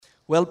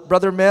Well,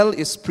 Brother Mel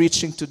is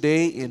preaching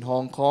today in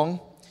Hong Kong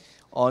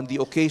on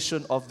the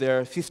occasion of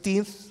their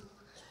 15th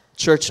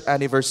church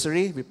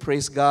anniversary. We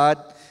praise God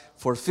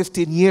for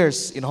 15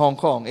 years in Hong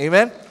Kong.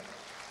 Amen?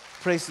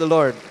 Praise the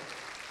Lord.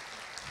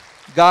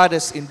 God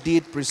has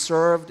indeed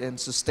preserved and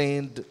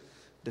sustained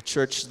the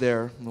church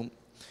there.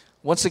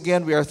 Once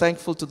again, we are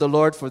thankful to the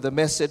Lord for the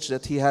message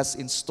that He has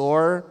in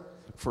store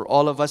for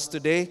all of us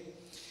today.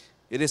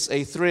 It is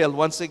a thrill,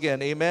 once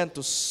again, amen,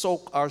 to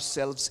soak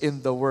ourselves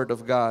in the Word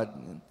of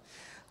God.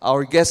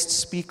 Our guest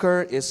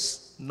speaker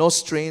is no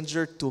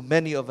stranger to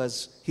many of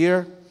us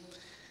here.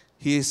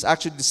 He is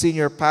actually the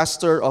senior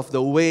pastor of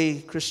the Way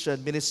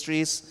Christian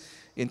Ministries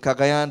in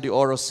Cagayan de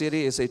Oro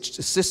City. It's a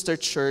sister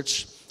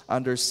church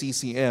under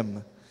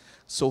CCM.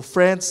 So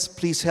friends,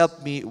 please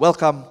help me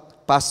welcome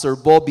Pastor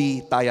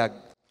Bobby Tayag.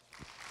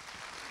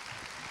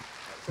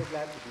 So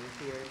glad to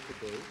be here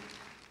today.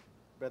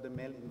 Brother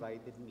Mel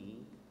invited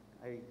me,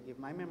 if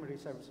my memory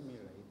serves me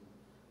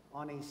right,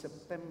 on a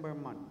September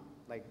month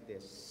like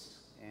this.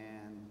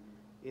 And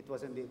it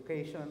was on the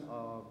occasion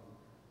of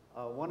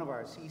one of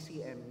our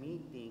CCM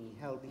meeting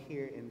held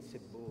here in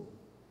Cebu.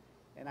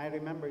 And I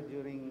remember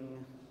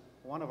during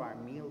one of our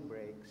meal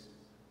breaks,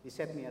 he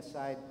set me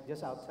aside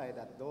just outside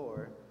that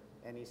door,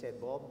 and he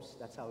said, "Bobs,"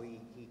 that's how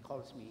he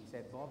calls me. He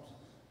said, "Bobs,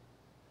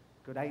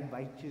 could I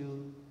invite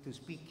you to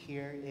speak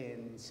here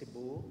in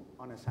Cebu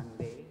on a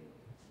Sunday?"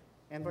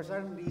 And for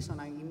some reason,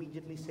 I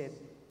immediately said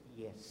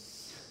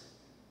yes.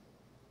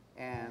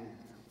 And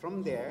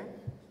from there,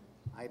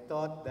 I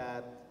thought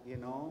that,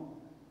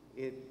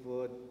 it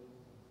would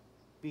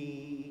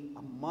be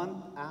a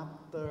month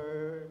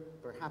after,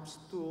 perhaps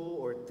 2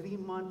 or 3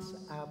 months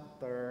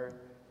after,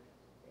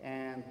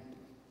 and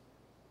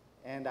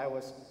I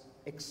was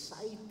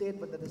excited,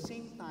 but at the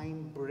same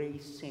time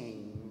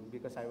bracing,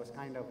 because I was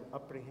kind of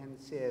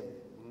apprehensive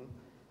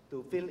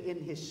to fill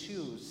in his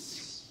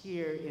shoes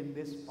here in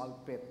this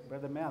pulpit.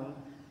 Brother Mel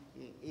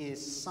is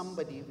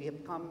somebody we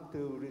have come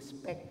to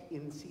respect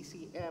in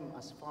CCM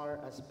as far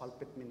as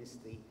pulpit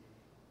ministry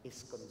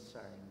is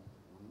concerned.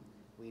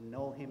 We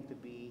know him to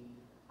be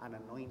an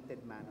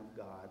anointed man of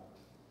God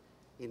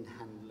in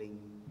handling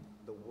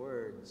the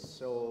words.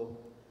 So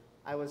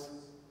I was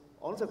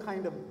also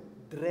kind of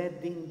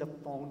dreading the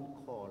phone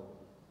call.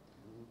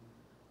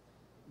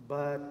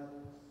 But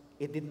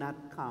it did not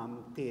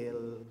come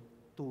till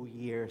 2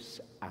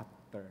 years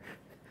after.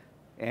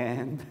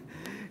 And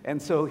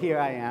so here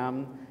I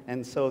am,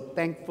 and so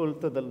thankful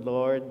to the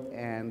Lord,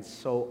 and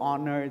so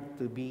honored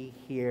to be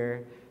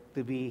here,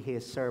 to be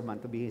His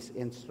servant, to be His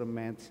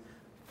instrument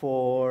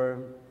for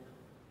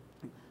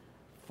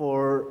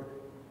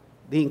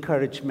the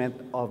encouragement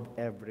of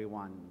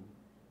everyone.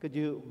 Could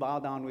you bow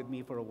down with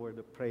me for a word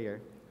of prayer,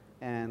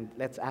 and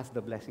let's ask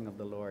the blessing of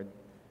the Lord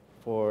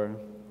for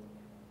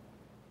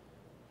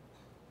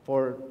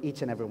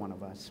each and every one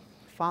of us.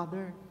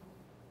 Father,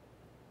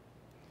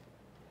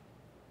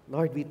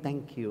 Lord, we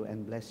thank you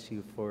and bless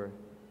you for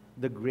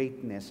the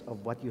greatness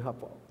of what you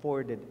have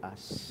afforded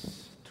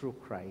us through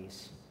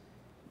Christ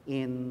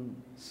in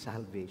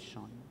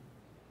salvation.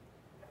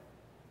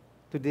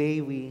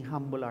 Today we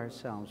humble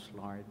ourselves,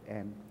 Lord,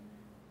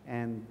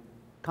 and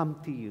come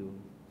to you,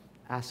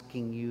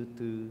 asking you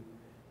to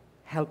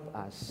help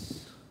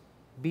us,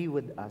 be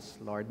with us,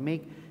 Lord.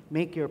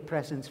 Make your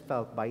presence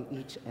felt by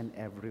each and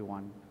every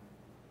one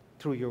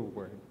through your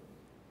word.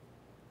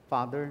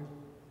 Father,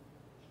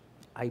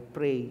 I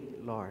pray,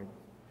 Lord,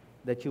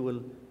 that you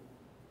will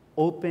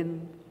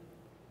open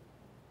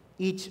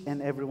each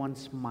and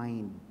everyone's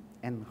mind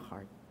and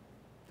heart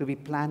to be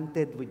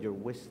planted with your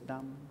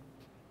wisdom,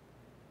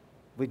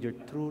 with your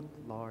truth,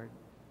 Lord,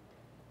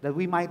 that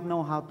we might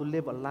know how to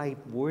live a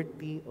life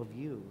worthy of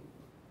you,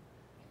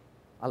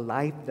 a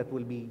life that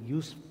will be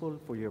useful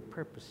for your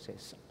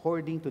purposes,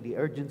 according to the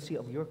urgency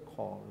of your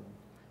call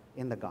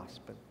in the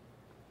gospel.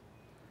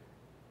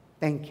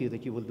 Thank you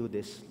that you will do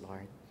this,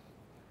 Lord.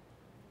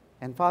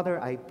 And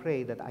Father, I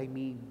pray that I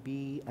may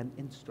be an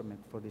instrument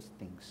for these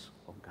things,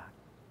 oh God.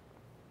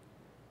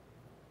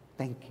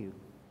 Thank you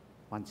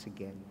once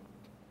again.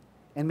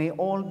 And may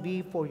all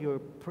be for your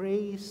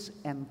praise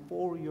and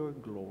for your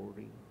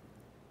glory.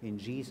 In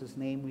Jesus'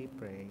 name we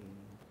pray.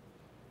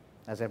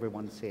 As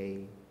everyone say,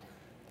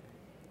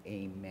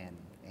 amen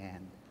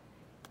and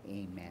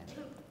amen.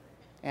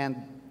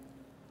 And,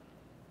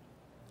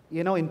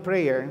 in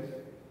prayer,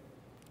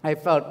 I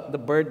felt the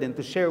burden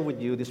to share with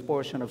you this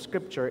portion of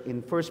Scripture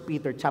in 1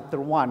 Peter chapter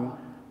 1,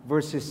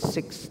 verses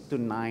 6 to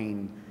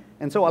 9.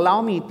 And so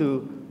allow me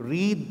to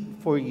read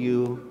for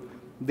you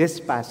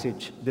this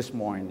passage this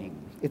morning.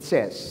 It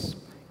says,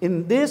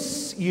 "In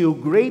this you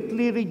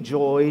greatly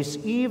rejoice,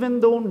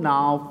 even though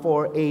now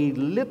for a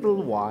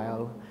little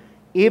while,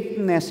 if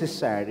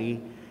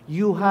necessary,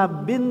 you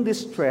have been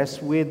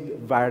distressed with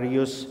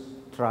various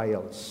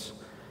trials,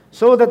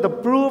 so that the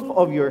proof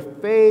of your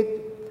faith,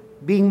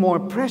 being more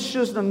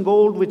precious than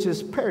gold which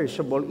is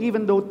perishable,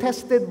 even though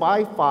tested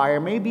by fire,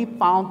 may be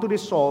found to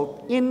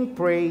result in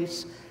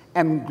praise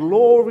and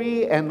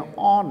glory and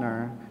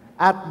honor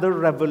at the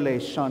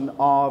revelation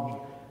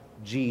of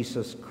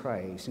Jesus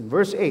Christ. In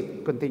verse 8,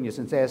 it continues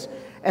and says,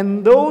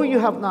 "And though you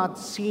have not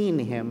seen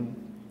him,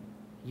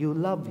 you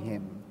love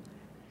him.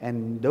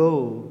 And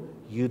though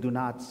you do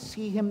not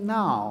see him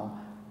now,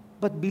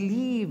 but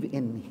believe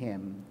in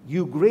him,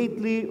 you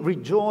greatly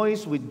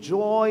rejoice with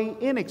joy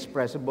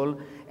inexpressible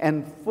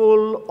and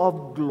full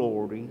of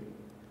glory,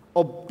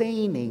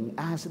 obtaining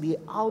as the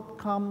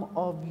outcome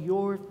of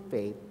your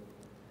faith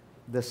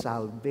the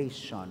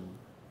salvation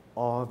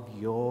of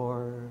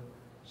your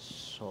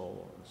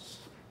souls."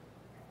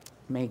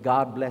 May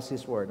God bless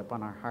his word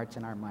upon our hearts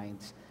and our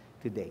minds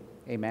today.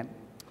 Amen.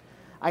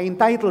 I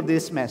entitled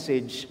this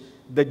message,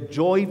 "The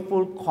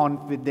Joyful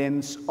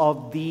Confidence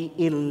of the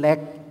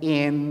Elect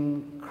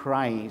in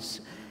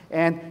Christ."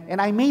 And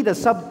I made a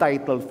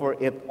subtitle for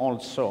it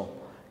also.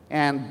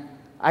 And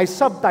I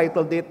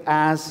subtitled it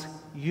as,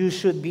 "You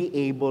should be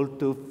able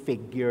to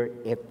figure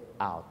it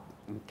out."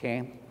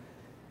 Okay?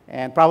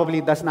 And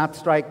probably does not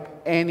strike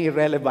any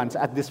relevance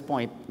at this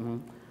point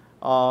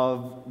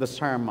of the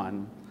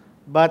sermon.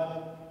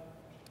 But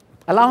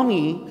allow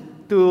me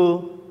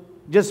to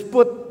just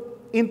put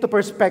into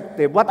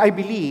perspective what I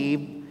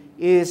believe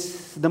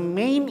is the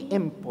main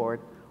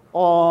import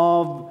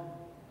of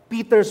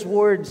Peter's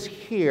words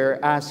here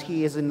as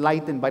he is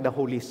enlightened by the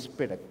Holy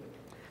Spirit.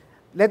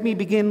 Let me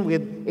begin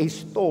with a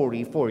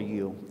story for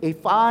you. A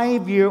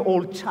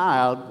 5-year-old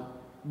child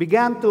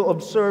began to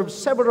observe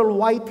several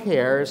white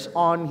hairs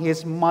on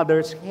his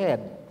mother's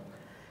head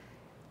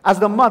as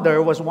the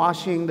mother was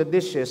washing the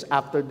dishes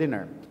after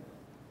dinner.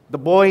 The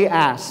boy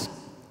asked,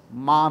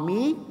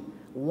 "Mommy,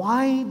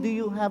 why do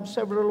you have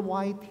several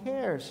white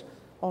hairs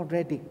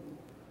already?"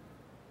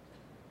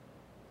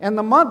 And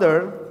the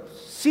mother,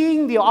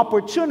 seeing the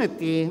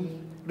opportunity,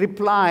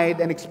 replied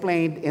and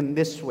explained in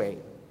this way.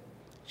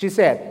 She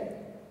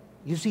said,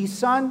 "You see,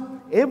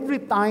 son, every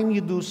time you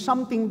do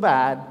something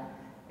bad,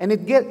 and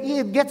it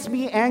gets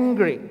me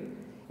angry.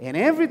 And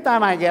every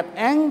time I get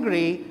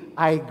angry,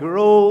 I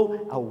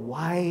grow a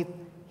white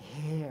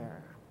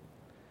hair."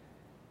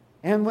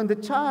 And when the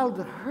child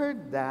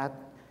heard that,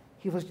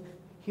 he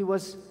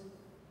was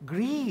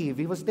grieved.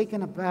 He was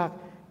taken aback.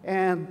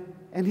 And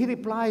he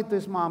replied to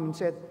his mom and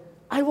said,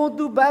 "I won't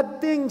do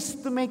bad things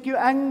to make you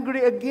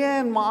angry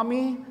again,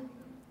 Mommy."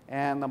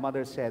 And the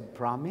mother said,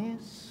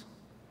 "Promise?"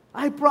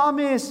 "I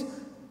promise,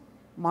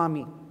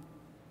 Mommy.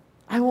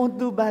 I won't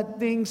do bad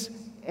things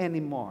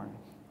anymore."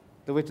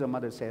 To which the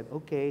mother said,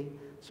 "Okay,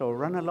 so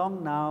run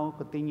along now,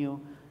 continue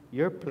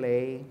your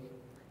play."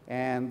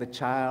 And the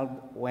child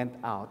went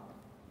out.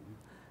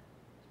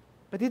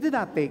 But it did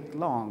not take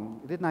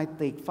long. It did not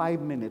take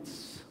 5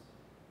 minutes.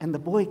 And the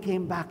boy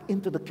came back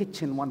into the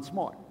kitchen once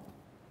more.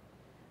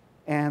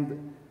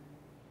 And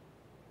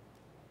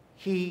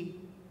he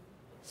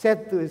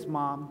said to his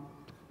mom,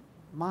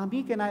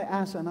 "Mommy, can I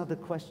ask another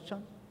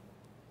question?"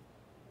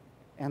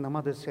 And the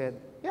mother said,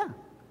 "Yeah,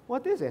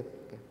 what is it?"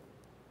 Okay.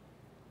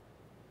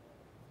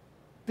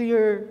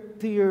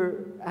 To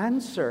your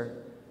answer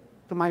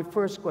to my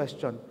first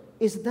question,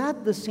 is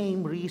that the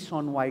same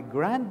reason why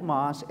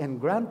grandma's and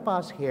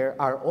grandpa's hair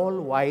are all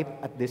white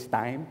at this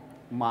time,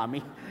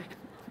 Mommy?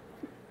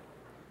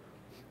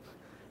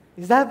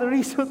 Is that the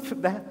reason for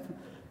that?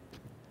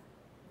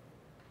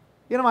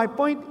 You know, my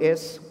point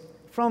is,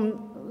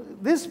 from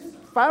this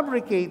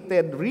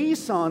fabricated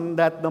reason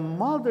that the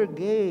mother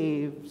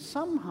gave,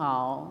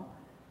 somehow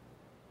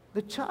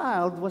the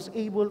child was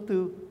able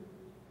to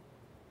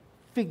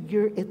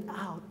figure it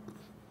out,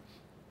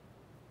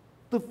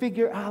 to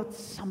figure out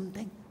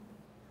something.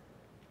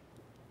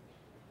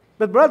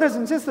 But brothers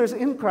and sisters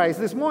in Christ,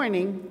 this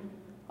morning,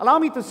 allow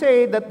me to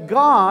say that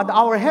God,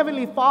 our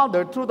Heavenly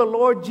Father, through the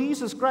Lord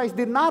Jesus Christ,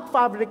 did not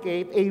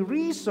fabricate a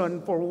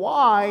reason for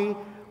why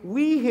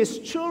we, His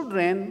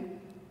children,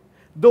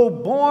 though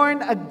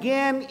born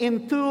again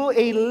into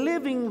a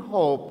living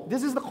hope.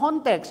 This is the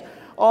context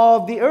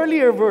of the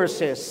earlier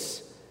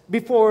verses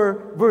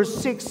before verse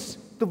 6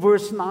 to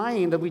verse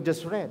 9 that we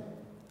just read.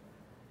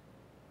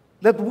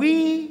 That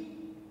we,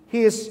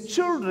 His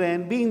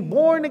children, being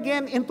born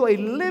again into a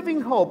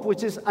living hope,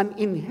 which is an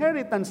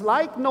inheritance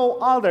like no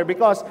other,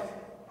 because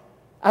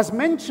as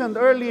mentioned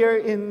earlier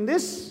in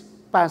this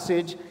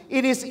passage,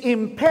 it is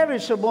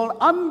imperishable,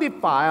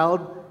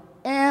 undefiled,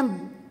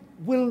 and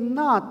will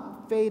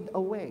not fade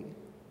away.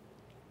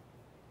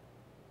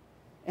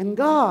 And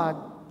God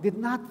did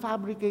not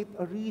fabricate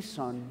a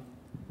reason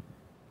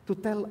to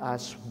tell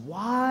us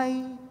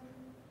why,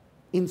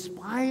 in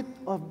spite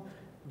of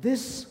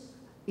this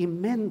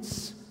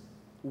immense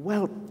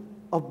wealth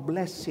of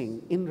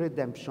blessing in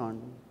redemption,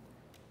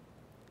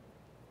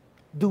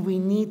 do we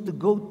need to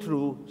go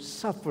through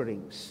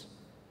sufferings,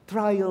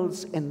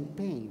 trials, and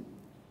pain?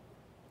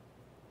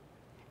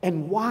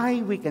 And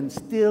why we can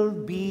still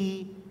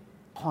be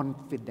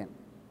confident.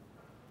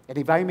 And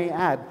if I may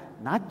add,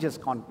 not just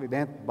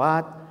confident,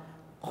 but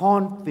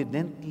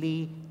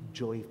confidently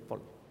joyful.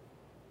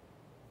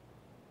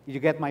 Did you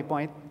get my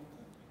point?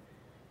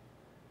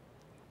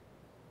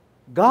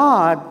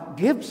 God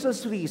gives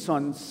us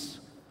reasons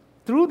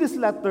through this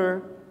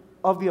letter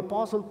of the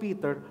Apostle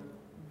Peter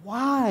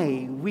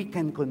why we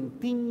can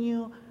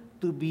continue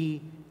to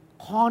be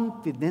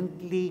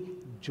confidently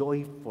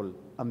joyful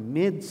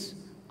amidst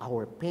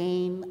our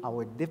pain,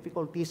 our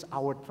difficulties,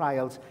 our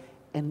trials,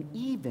 and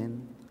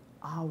even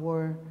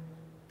our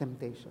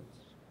temptations.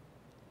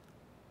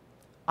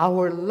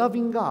 Our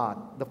loving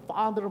God, the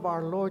Father of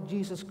our Lord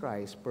Jesus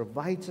Christ,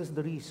 provides us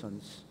the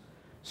reasons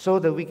so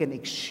that we can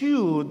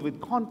exude with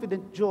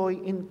confident joy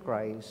in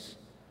Christ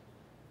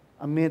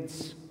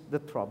amidst the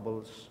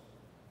troubles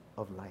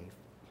of life.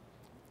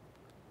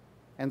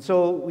 And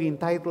so we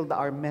entitled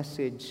our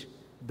message,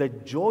 The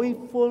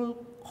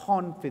Joyful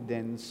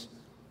Confidence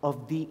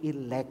of the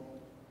Elect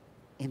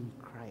in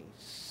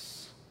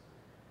Christ.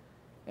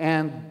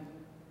 And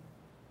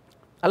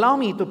allow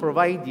me to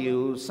provide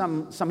you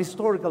some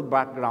historical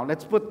background.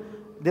 Let's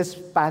put this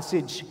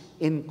passage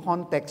in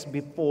context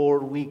before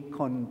we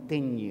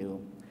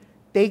continue.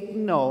 Take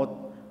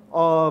note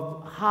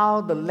of how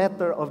the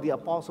letter of the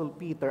Apostle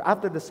Peter,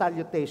 after the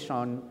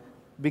salutation,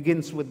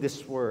 begins with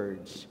these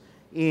words.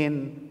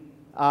 In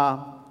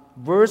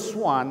verse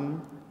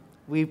 1,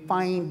 we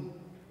find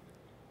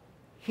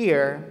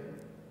here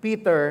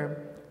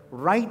Peter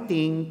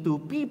writing to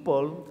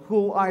people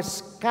who are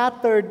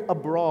scattered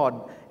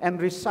abroad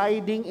and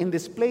residing in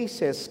these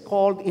places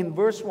called in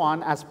verse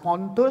 1 as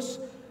Pontus,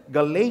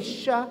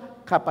 Galatia,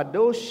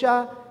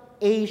 Cappadocia,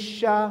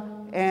 Asia,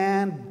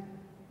 and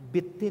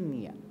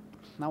Bithynia.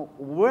 Now,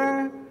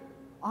 where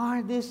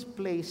are these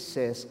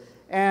places?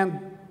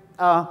 And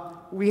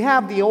we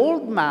have the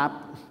old map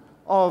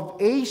of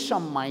Asia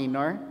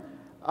Minor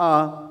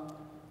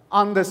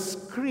on the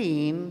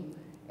screen,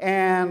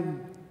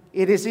 and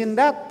it is in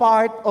that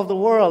part of the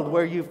world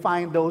where you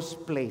find those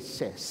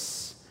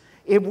places.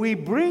 If we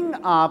bring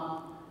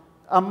up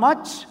a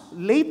much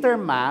later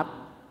map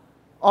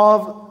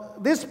of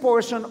this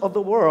portion of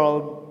the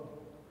world,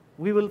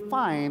 we will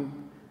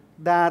find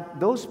that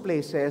those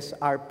places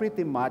are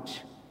pretty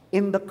much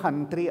in the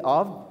country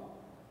of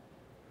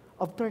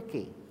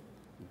Turkey.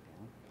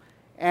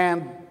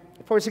 And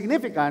for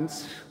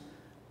significance,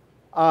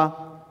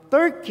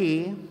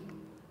 Turkey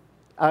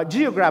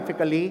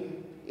geographically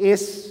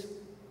is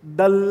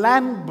the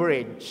land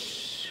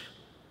bridge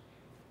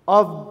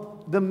of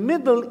the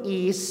Middle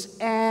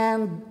East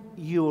and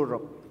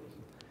Europe.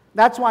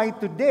 That's why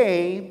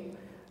today,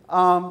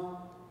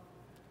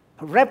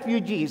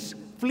 refugees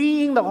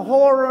fleeing the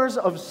horrors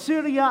of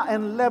Syria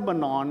and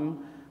Lebanon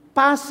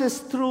passes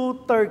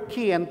through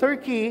Turkey. And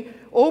Turkey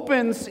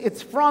opens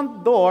its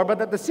front door,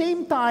 but at the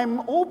same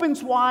time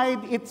opens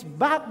wide its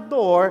back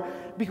door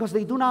because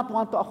they do not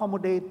want to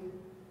accommodate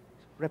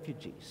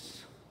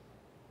refugees.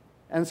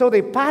 And so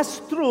they pass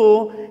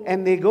through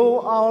and they go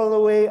all the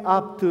way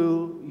up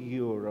to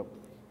Europe.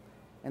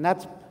 And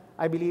that's,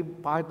 I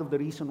believe, part of the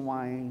reason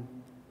why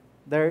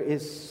there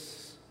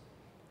is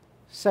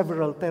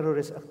several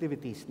terrorist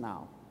activities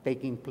now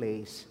taking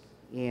place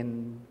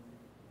in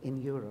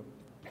Europe.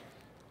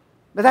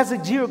 But that's a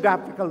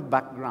geographical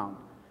background.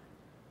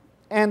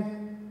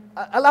 And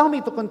allow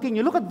me to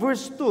continue. Look at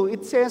verse 2.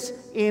 It says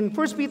in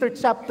 1 Peter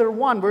chapter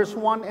 1, verse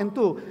 1 and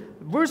 2.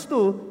 Verse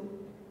 2,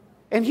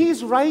 and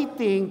he's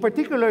writing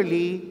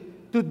particularly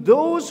to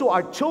those who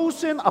are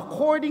chosen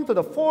according to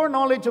the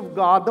foreknowledge of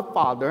God the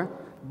Father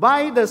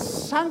by the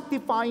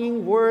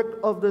sanctifying work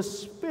of the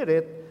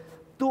Spirit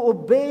to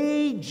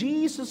obey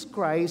Jesus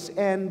Christ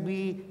and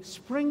be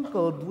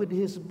sprinkled with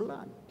His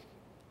blood.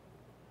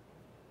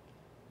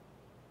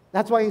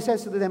 That's why he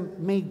says to them,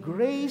 may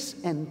grace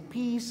and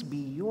peace be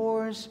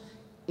yours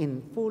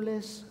in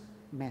fullest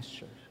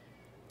measure.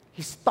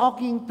 He's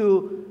talking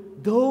to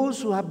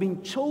those who have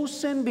been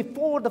chosen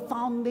before the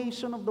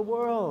foundation of the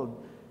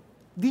world,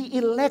 the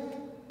elect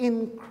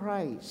in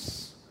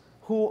Christ,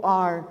 who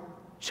are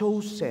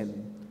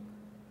chosen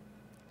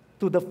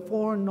to the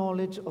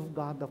foreknowledge of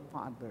God the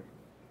Father.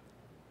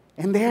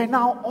 And they are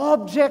now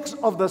objects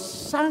of the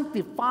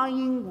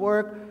sanctifying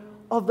work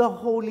of the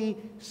Holy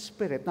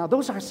Spirit. Now,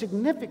 those are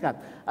significant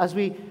as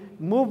we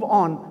move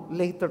on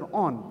later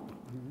on.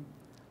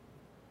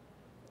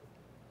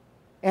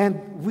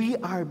 And we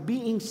are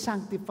being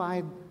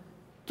sanctified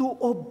to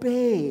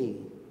obey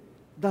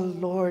the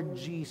Lord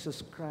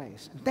Jesus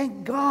Christ. And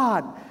thank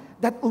God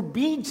that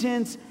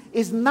obedience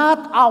is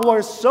not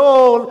our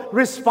sole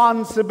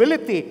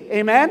responsibility.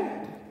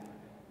 Amen?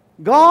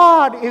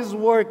 God is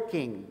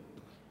working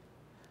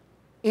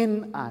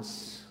in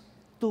us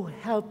to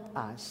help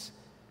us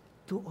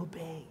to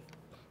obey.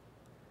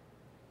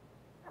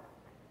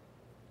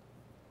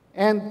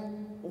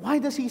 And why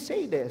does he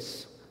say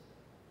this?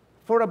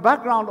 For a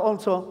background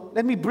also,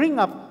 let me bring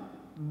up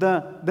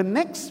the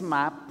next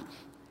map.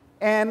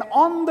 And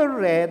on the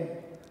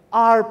red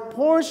are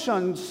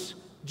portions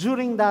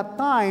during that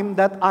time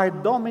that are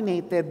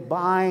dominated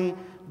by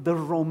the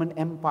Roman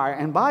Empire.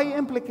 And by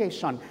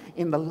implication,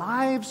 in the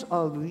lives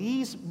of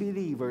these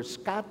believers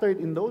scattered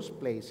in those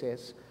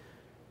places,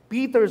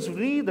 Peter's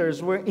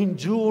readers were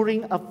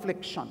enduring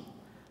affliction.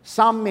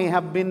 Some may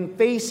have been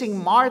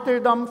facing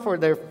martyrdom for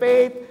their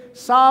faith.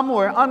 Some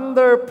were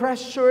under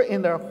pressure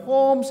in their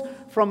homes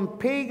from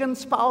pagan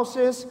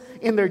spouses,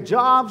 in their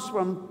jobs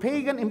from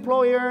pagan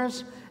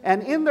employers,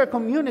 and in their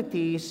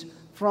communities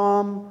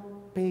from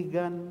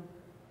pagan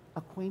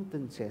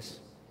acquaintances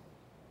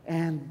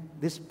and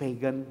this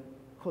pagan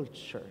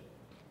culture.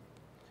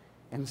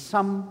 And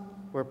some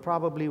were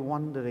probably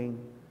wondering,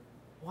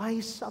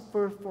 why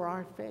suffer for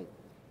our faith?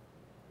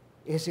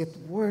 Is it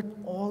worth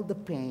all the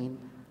pain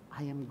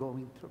I am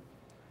going through?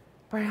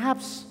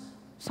 Perhaps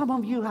some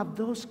of you have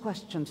those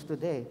questions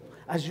today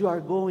as you are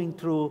going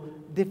through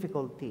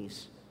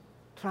difficulties,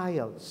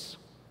 trials,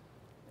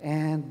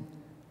 and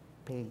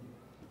pain.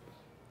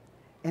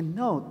 And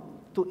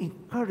note, to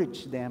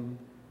encourage them,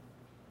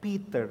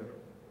 Peter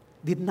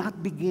did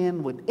not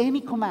begin with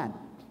any command,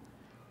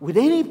 with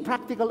any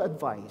practical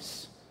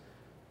advice,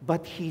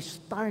 but he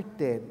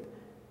started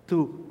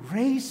to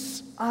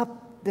raise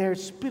up their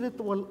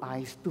spiritual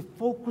eyes to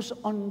focus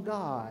on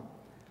God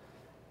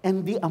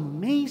and the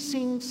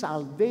amazing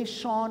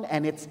salvation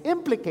and its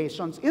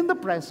implications in the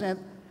present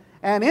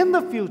and in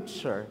the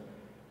future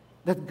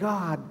that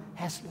God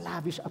has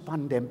lavished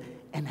upon them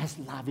and has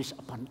lavished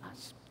upon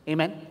us.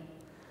 Amen?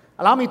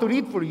 Allow me to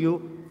read for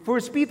you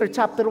 1 Peter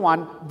chapter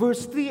 1,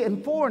 verse 3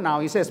 and 4 now.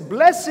 He says,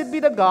 "Blessed be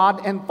the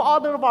God and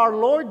Father of our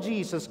Lord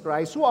Jesus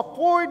Christ, who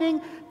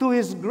according to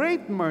His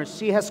great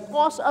mercy has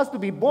caused us to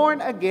be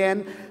born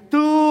again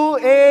to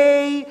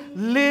a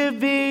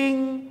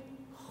living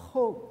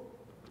hope,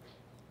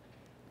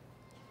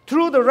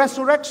 through the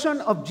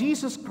resurrection of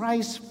Jesus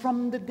Christ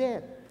from the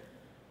dead."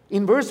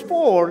 In verse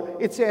 4,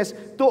 it says,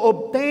 "To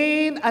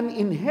obtain an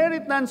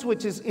inheritance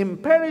which is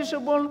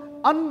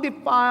imperishable,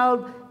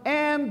 undefiled,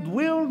 and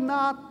will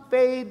not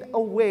fade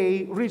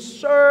away,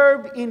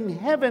 reserved in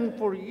heaven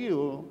for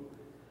you,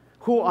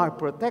 who are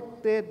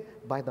protected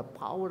by the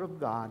power of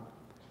God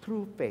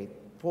through faith,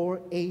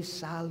 for a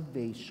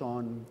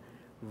salvation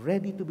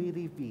ready to be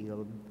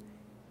revealed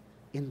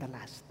in the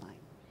last time."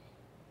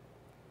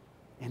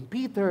 And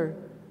Peter,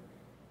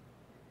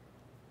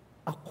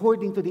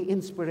 according to the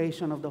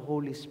inspiration of the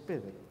Holy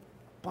Spirit,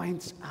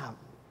 points out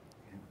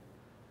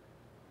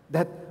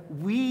that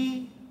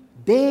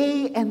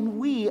they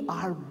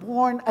are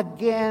born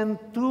again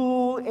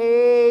to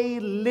a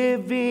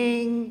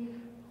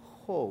living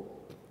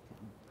hope.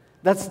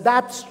 Does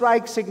that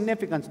strike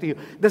significance to you?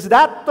 Does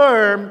that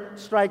term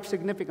strike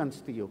significance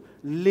to you?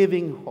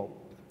 Living hope.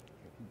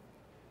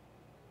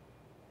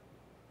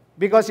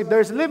 Because if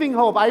there's living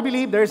hope, I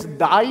believe there's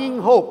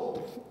dying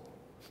hope.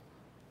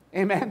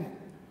 Amen?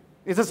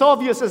 It's as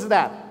obvious as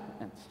that.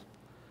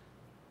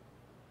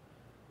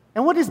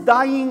 And what is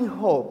dying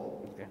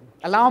hope?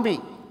 Allow me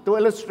to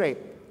illustrate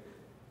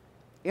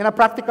in a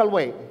practical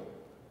way.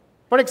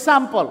 For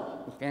example,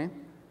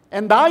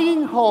 and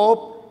dying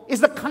hope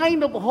is the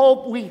kind of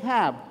hope we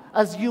have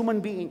as human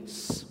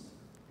beings.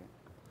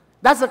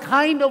 That's the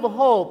kind of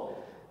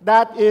hope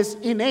that is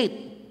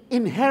innate,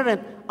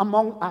 inherent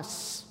among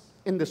us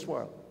in this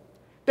world.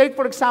 Take,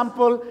 for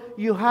example,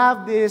 you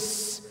have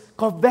this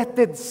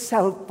coveted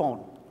cell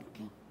phone.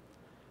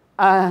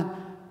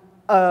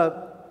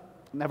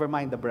 Never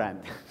mind the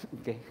brand.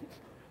 Okay,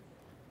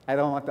 I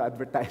don't want to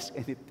advertise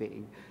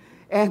anything.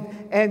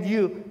 And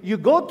you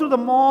go to the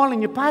mall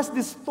and you pass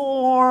this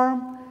store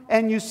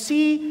and you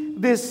see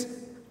this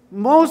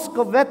most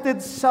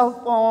coveted cell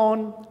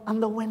phone on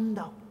the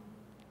window.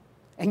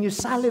 And you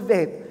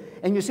salivate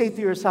and you say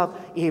to yourself,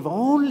 if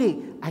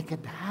only I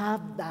could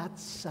have that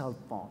cell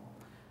phone.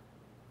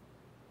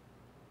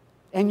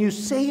 And you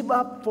save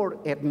up for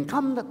it, and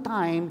come the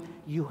time,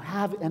 you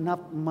have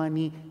enough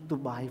money to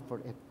buy for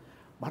it.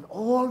 But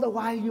all the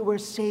while you were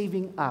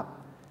saving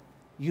up,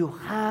 you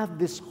have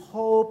this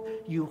hope,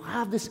 you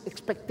have this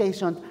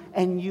expectation,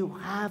 and you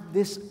have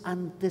this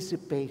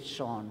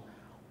anticipation,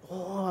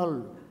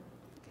 all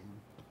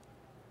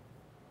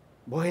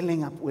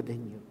boiling up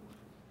within you.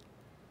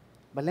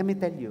 But let me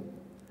tell you,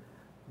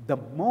 the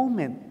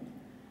moment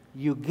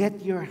you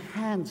get your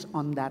hands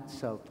on that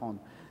cell phone,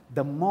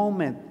 the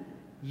moment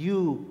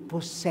you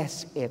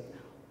possess it,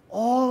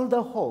 all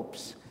the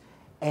hopes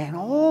and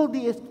all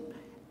the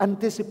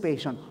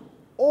anticipation,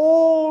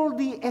 all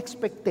the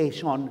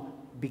expectation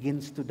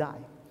begins to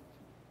die.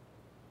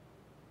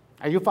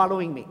 Are you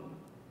following me?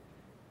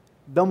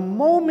 The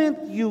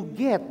moment you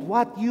get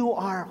what you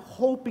are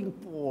hoping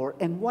for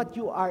and what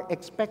you are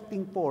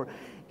expecting for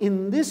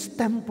in this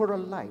temporal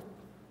life,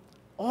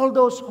 all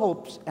those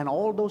hopes and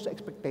all those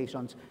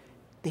expectations,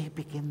 they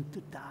begin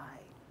to die.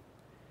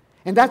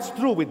 And that's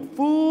true with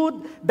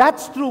food,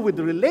 that's true with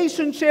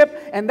relationship,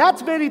 and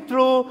that's very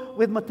true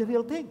with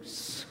material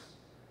things.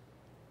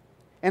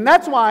 And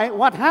that's why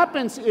what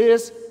happens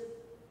is,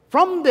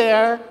 from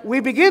there,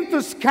 we begin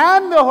to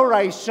scan the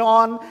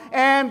horizon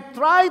and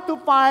try to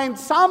find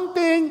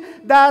something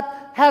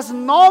that has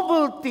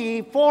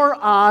novelty for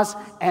us,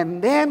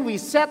 and then we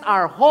set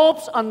our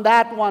hopes on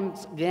that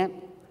once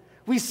again.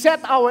 We set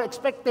our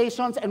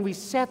expectations and we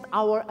set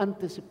our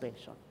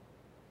anticipation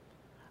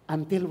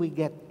until we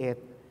get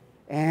it.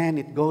 And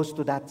it goes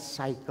to that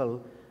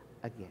cycle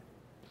again.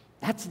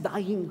 That's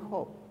dying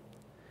hope.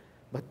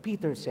 But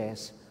Peter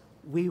says,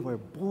 we were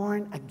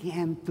born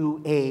again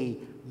to a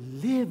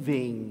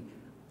living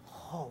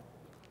hope.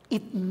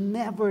 It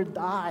never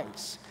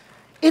dies.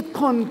 It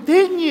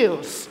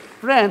continues,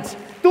 friends,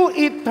 to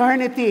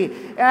eternity.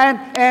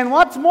 And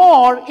what's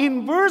more,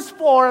 in verse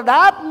 4,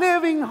 that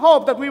living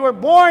hope that we were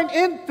born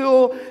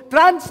into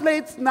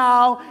translates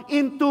now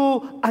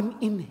into an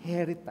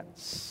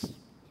inheritance.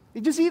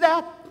 Did you see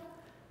that?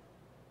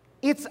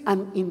 It's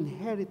an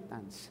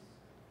inheritance.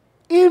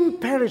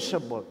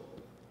 Imperishable.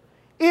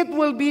 It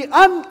will be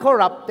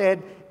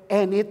uncorrupted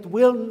and it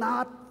will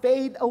not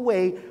fade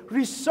away.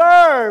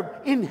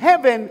 Reserved in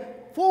heaven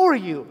for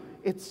you,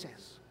 it says.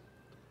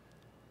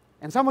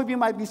 And some of you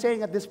might be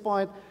saying at this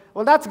point,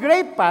 well, that's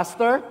great,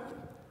 Pastor.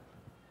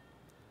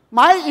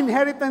 My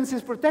inheritance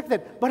is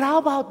protected. But how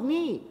about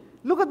me?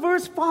 Look at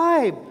verse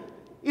 5.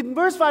 In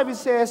verse 5 it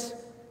says,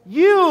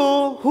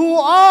 you who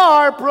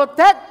are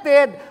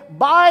protected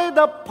by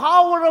the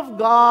power of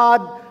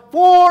God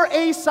for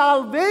a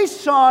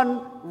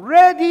salvation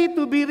ready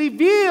to be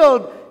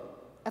revealed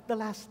at the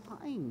last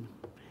time.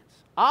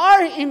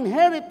 Our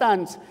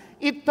inheritance,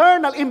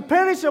 eternal,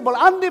 imperishable,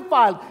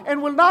 undefiled,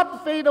 and will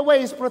not fade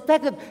away, is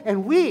protected.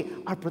 And we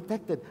are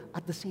protected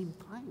at the same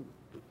time.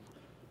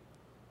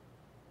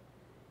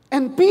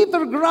 And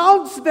Peter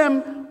grounds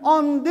them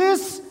on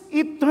these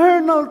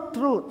eternal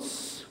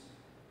truths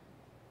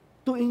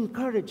to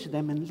encourage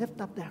them and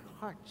lift up their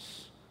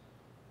hearts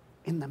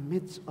in the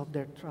midst of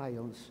their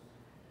trials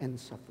and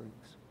sufferings.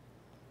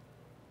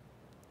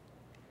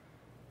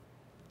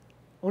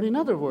 Or in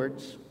other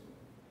words,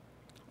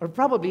 or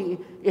probably,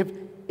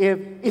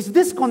 is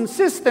this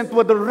consistent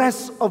with the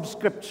rest of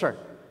Scripture?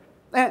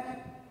 And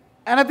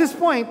at this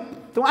point,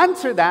 to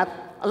answer that,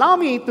 allow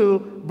me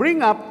to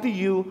bring up to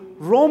you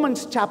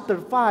Romans chapter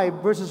 5,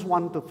 verses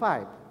 1 to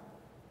 5.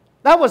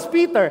 That was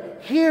Peter.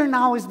 Here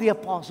now is the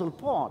Apostle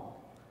Paul.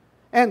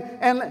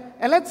 And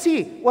let's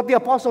see what the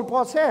Apostle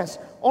Paul says,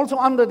 also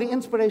under the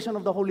inspiration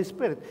of the Holy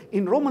Spirit,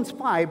 in Romans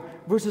 5,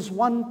 verses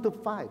 1 to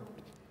 5.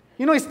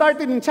 You know, he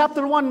started in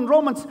chapter 1 in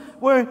Romans,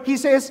 where he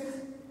says,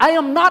 I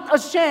am not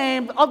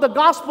ashamed of the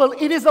gospel.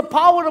 It is the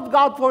power of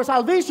God for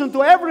salvation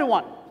to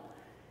everyone.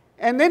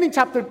 And then in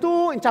chapter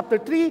 2, in chapter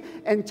 3,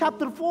 and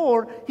chapter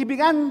 4, he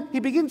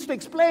begins to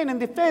explain and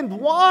defend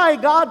why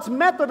God's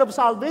method of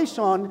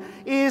salvation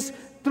is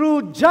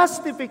through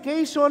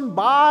justification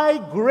by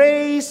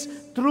grace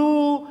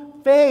through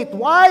faith.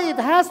 Why it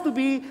has to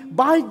be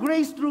by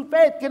grace through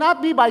faith. It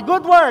cannot be by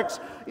good works.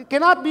 It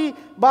cannot be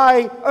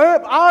by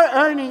our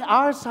earning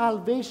our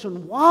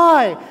salvation.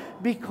 Why?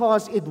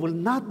 Because it will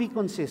not be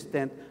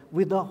consistent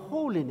with the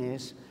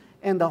holiness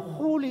and the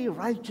holy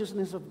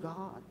righteousness of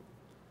God.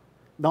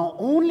 The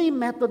only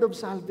method of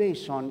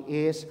salvation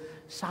is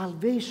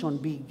salvation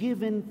be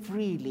given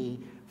freely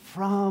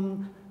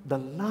from the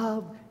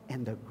love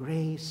and the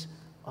grace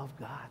of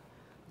God.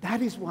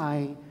 That is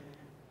why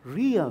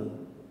real,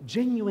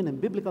 genuine, and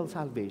biblical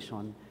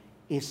salvation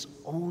is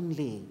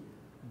only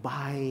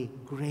by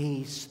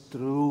grace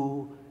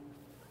through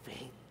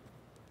faith.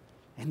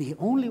 And the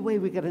only way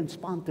we can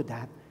respond to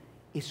that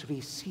is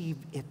receive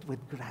it with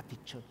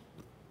gratitude.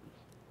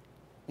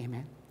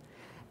 Amen.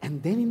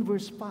 And then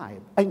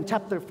in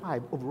chapter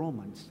 5 of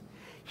Romans,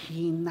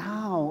 he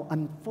now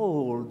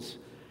unfolds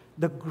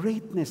the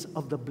greatness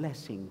of the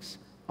blessings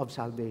of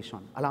salvation.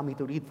 Allow me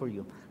to read for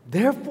you.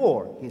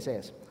 Therefore, he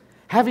says,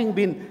 having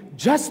been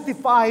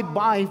justified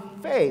by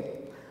faith,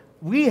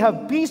 we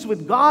have peace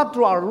with God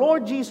through our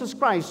Lord Jesus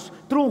Christ,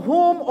 through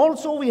whom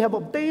also we have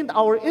obtained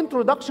our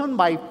introduction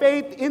by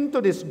faith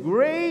into this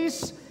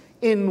grace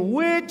in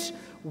which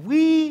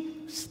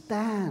we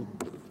stand.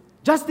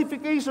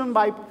 Justification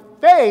by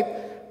faith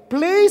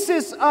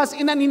places us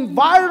in an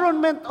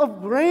environment of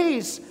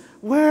grace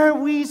where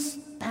we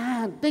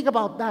stand. Think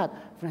about that,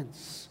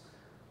 friends.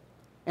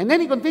 And then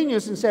he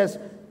continues and says,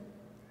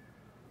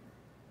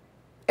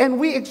 and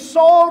we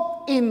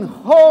exalt in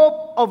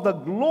hope of the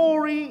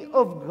glory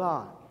of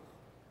God.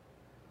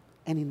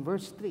 And in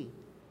verse 3,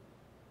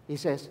 he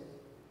says,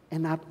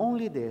 and not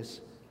only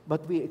this,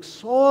 but we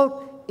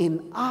exalt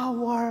in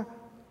our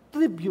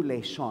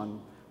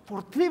tribulation.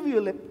 For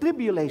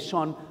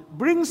tribulation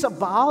brings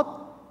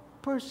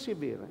about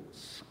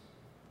perseverance.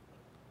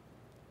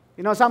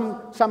 You know,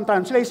 some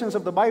translations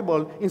of the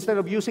Bible, instead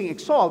of using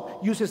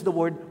exalt, uses the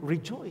word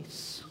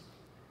rejoice.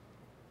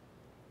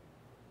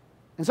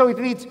 And so it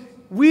reads,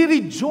 we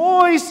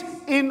rejoice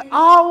in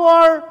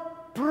our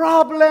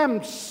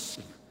problems.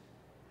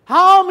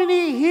 How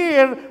many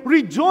here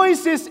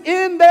rejoices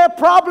in their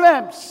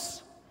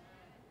problems?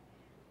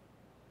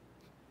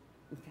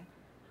 Okay.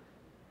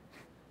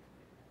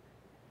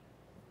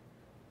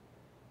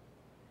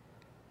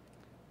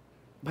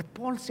 But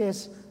Paul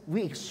says,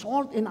 we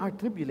exalt in our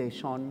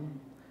tribulation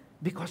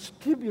because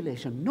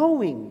tribulation,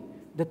 knowing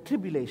that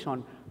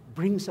tribulation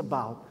brings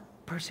about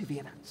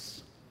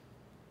perseverance.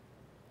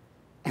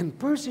 And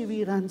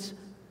perseverance,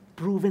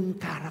 proven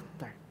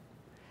character.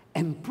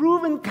 And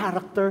proven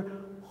character,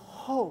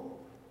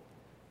 hope.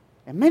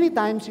 And many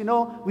times,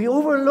 we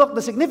overlook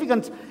the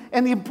significance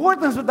and the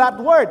importance of that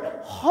word,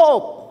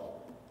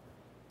 hope.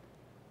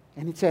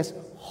 And it says,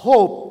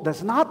 hope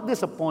does not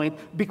disappoint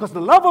because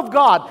the love of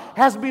God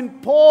has been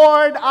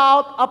poured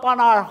out upon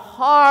our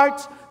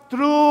hearts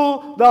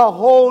through the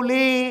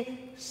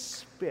Holy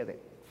Spirit,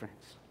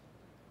 friends.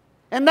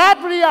 And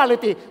that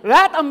reality,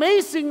 that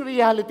amazing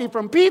reality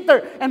from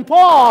Peter and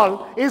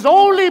Paul is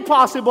only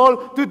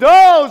possible to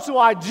those who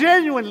are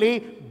genuinely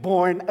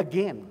born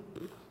again.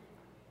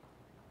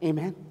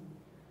 Amen.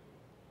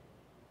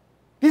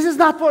 This is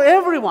not for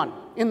everyone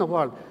in the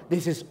world.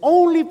 This is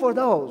only for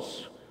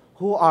those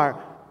who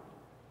are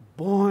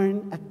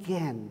born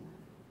again,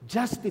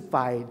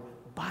 justified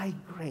by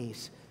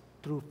grace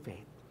through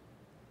faith.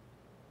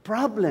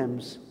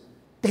 Problems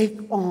take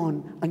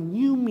on a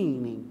new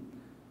meaning,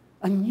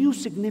 a new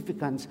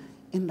significance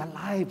in the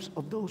lives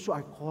of those who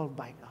are called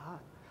by God.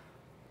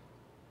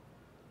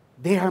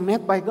 They are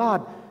meant by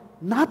God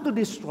not to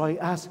destroy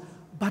us,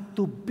 but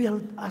to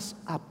build us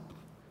up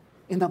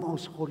in the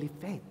most holy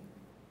faith.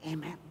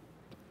 Amen.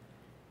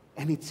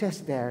 And it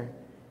says there,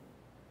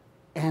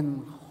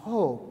 and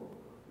hope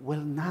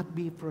will not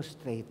be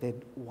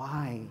frustrated.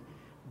 Why?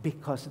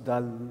 Because the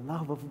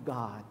love of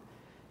God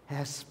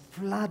has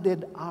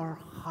flooded our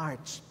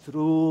hearts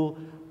through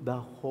the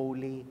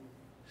Holy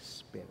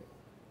Spirit.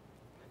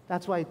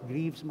 That's why it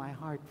grieves my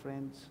heart,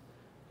 friends,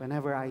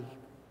 whenever I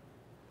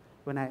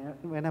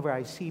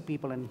see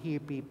people and hear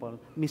people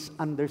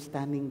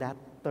misunderstanding that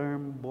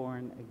term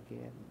born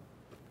again.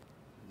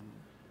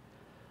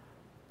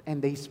 And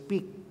they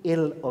speak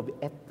ill of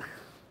it.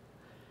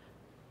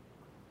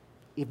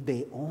 If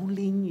they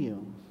only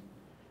knew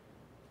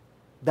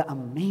the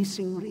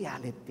amazing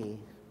reality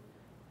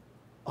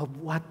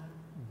of what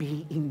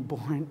being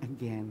born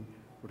again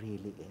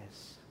really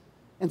is.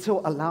 And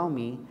so allow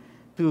me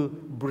to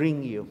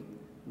bring you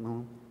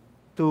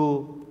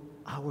to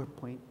our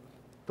point,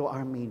 to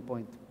our main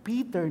point.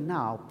 Peter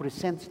now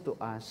presents to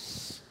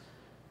us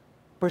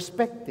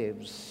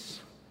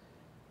perspectives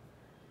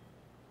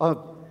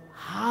of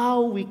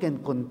how we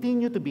can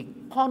continue to be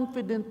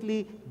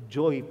confidently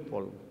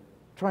joyful,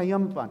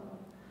 triumphant,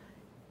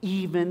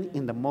 even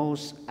in the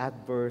most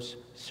adverse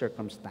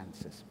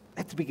circumstances.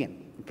 Let's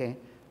begin, okay?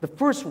 The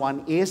first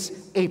one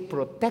is a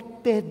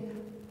protected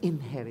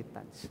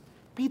inheritance.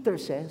 Peter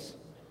says,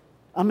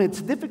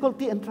 amidst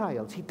difficulty and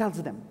trials, he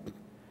tells them,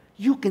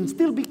 you can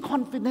still be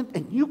confident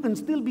and you can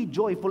still be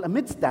joyful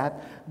amidst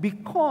that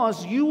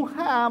because you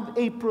have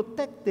a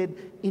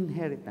protected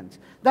inheritance.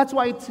 That's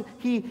why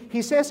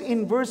he says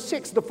in verse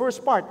 6, the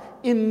first part,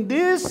 in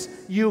this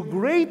you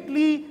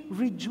greatly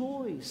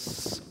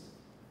rejoice.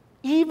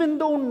 Even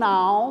though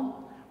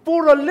now,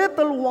 for a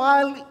little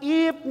while,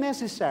 if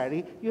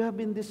necessary, you have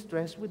been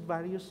distressed with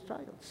various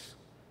trials.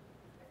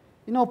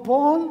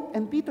 Paul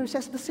and Peter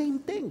says the same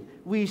thing.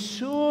 We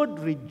should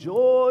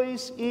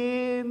rejoice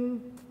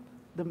in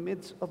the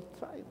midst of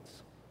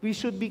trials. We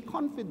should be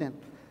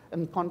confident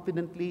and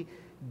confidently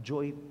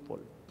joyful.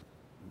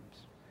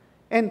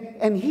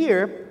 And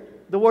here,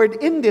 the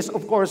word in this,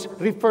 of course,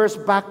 refers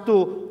back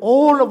to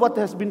all of what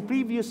has been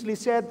previously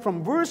said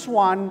from verse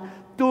 1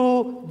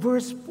 to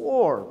verse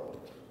 4,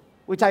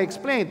 which I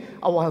explained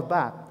a while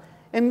back.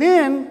 And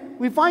then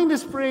we find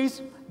this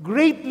phrase,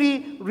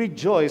 greatly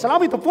rejoice. Allow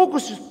me to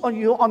focus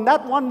on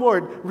that one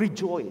word,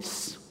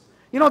 rejoice.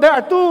 There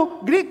are two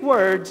Greek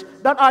words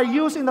that are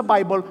used in the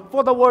Bible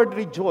for the word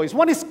rejoice.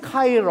 One is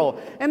kairo,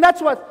 and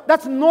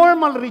that's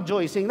normal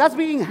rejoicing. That's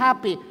being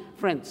happy,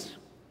 friends,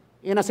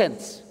 in a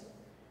sense.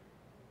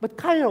 But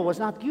kairo was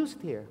not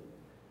used here.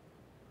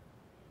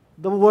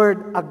 The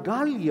word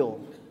agalio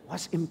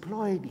was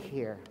employed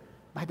here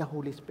by the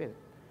Holy Spirit.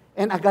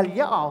 And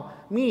agaliao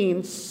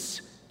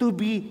means to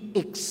be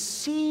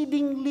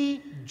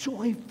exceedingly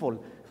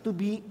joyful, to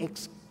be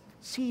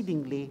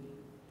exceedingly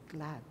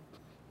glad.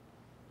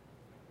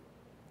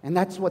 And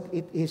that's what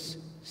it is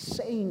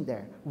saying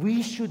there.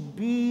 We should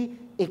be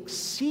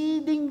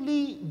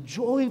exceedingly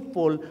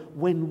joyful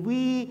when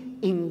we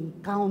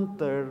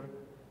encounter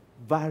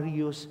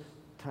various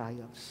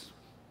trials.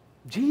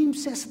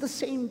 James says the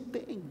same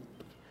thing.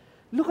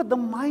 Look at the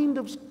mind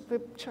of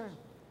Scripture.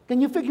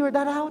 Can you figure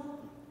that out?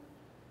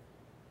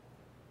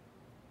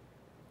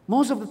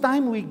 Most of the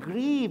time we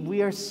grieve,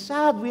 we are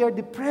sad, we are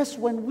depressed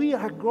when we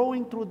are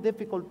going through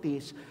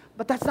difficulties.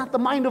 But that's not the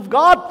mind of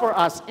God for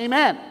us.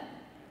 Amen.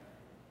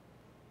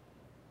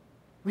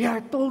 We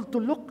are told to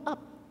look up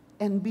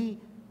and be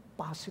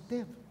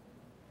positive.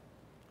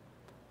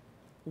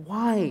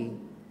 Why?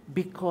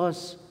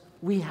 Because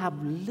we have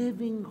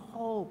living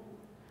hope.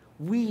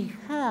 We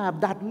have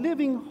that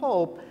living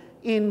hope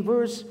in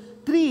verse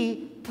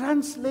 3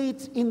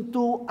 translates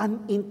into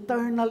an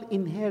eternal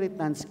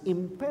inheritance,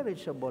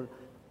 imperishable,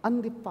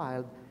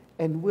 undefiled,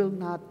 and will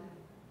not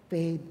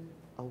fade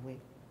away.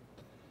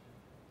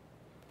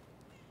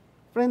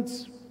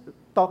 Friends,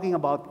 talking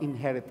about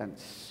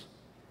inheritance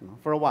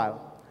for a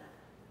while,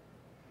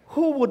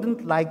 who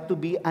wouldn't like to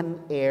be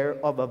an heir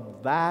of a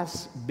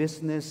vast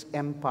business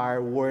empire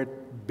worth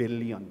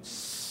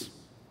billions?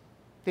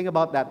 Think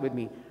about that with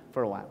me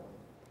for a while.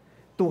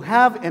 To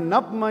have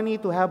enough money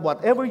to have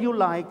whatever you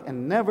like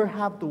and never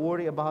have to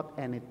worry about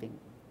anything.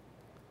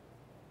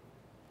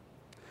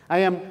 I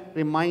am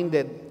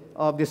reminded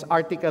of this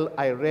article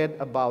I read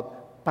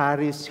about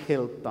Paris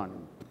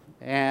Hilton.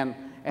 And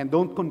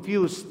don't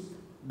confuse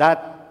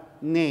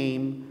that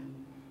name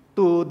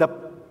to the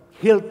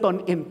Hilton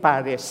in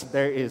Paris.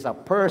 There is a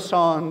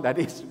person that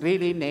is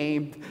really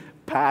named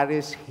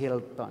Paris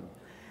Hilton.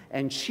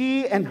 And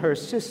she and her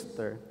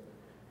sister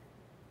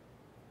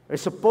are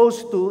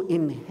supposed to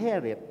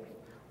inherit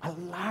a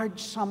large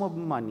sum of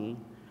money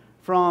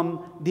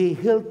from the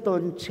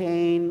Hilton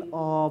chain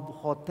of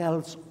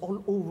hotels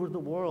all over the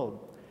world,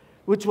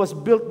 which was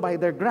built by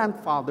their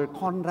grandfather,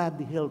 Conrad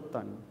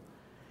Hilton.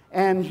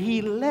 And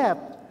he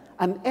left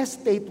an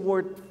estate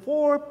worth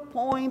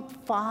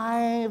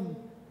 4.5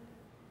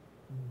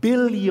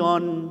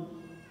 billion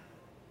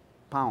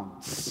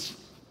pounds,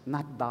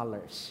 not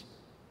dollars,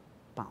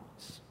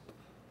 pounds.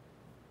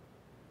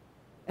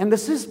 And the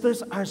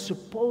sisters are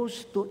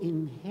supposed to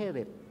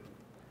inherit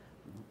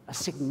a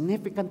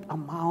significant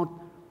amount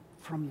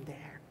from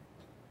there.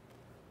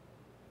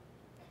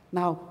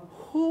 Now,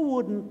 who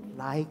wouldn't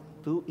like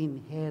to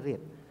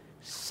inherit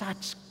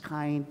such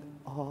kind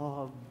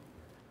of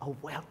a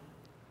wealth,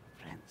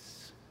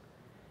 friends?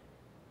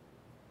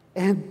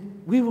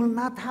 And we will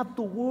not have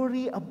to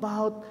worry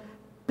about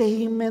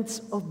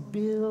payments of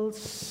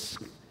bills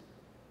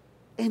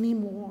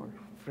anymore,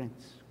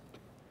 friends.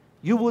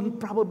 You wouldn't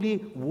probably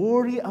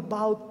worry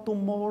about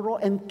tomorrow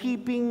and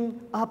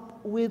keeping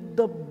up with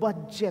the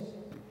budget.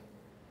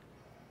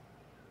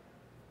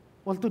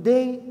 Well,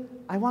 today,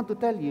 I want to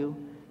tell you,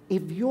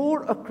 if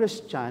you're a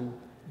Christian,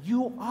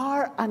 you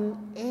are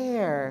an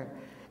heir,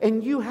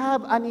 and you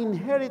have an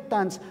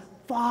inheritance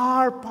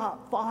far,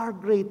 far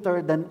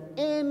greater than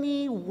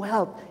any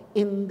wealth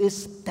in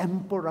this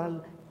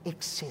temporal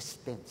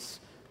existence,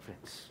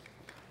 friends.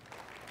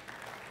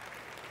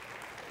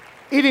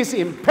 It is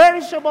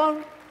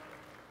imperishable,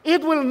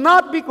 it will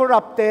not be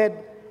corrupted,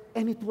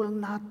 and it will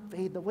not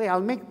fade away.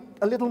 I'll make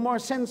a little more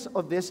sense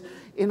of this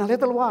in a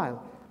little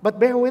while, but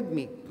bear with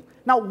me.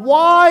 Now,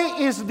 why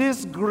is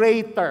this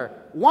greater?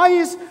 Why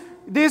is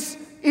this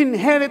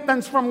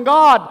inheritance from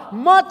God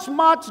much,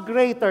 much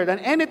greater than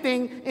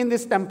anything in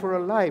this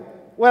temporal life?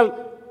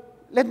 Well,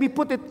 let me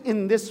put it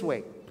in this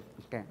way.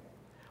 Okay.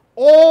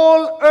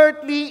 All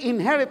earthly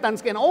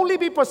inheritance can only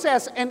be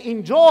possessed and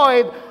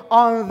enjoyed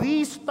on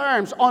these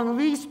terms, on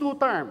these two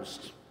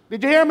terms.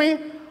 Did you hear me?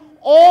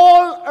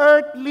 All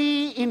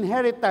earthly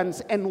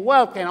inheritance and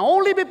wealth can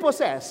only be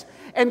possessed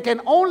and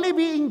can only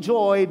be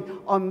enjoyed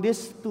on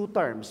these two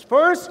terms.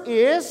 First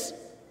is,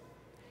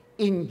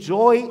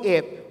 enjoy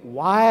it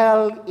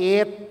while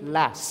it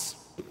lasts.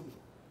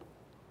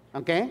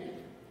 Okay?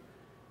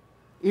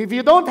 If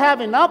you don't have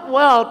enough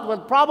wealth, well,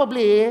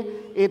 probably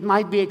it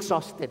might be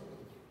exhausted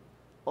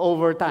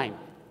over time.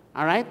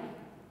 All right?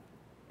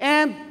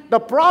 And the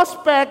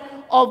prospect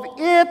of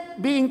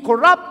it being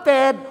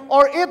corrupted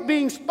or it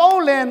being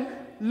stolen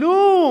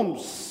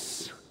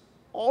looms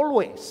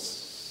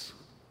always.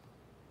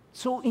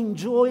 So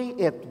enjoy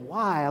it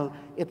while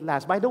it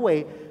lasts. By the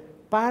way,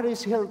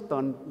 Paris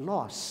Hilton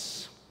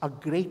lost a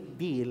great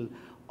deal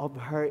of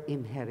her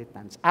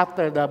inheritance.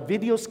 After the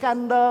video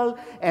scandal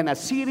and a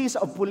series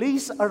of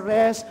police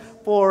arrests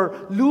for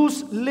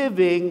loose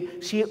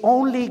living, she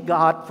only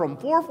got, from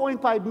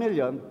 4.5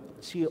 million,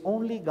 she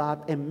only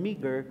got a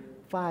meager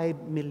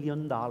 $5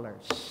 million.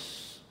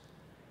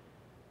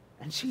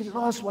 And she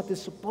lost what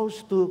is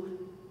supposed to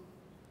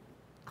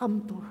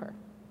come to her.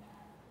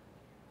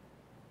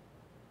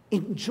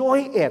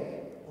 Enjoy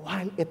it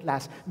while it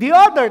lasts. The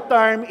other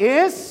term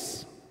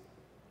is,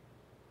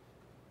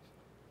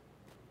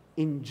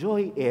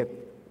 enjoy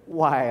it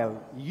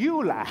while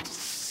you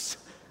last.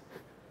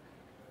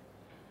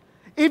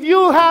 If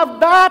you have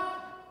that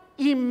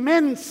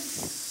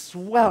immense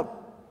wealth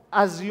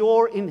as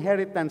your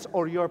inheritance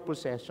or your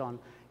possession,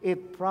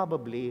 it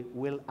probably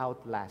will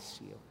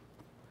outlast you.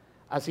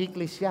 As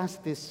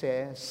Ecclesiastes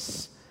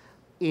says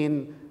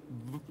in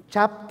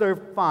chapter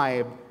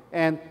 5,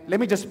 and let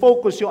me just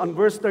focus you on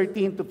verse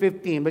 13 to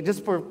 15, but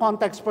just for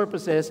context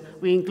purposes,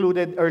 we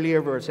included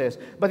earlier verses.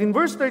 But in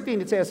verse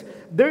 13 it says,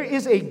 there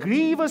is a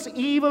grievous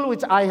evil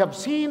which I have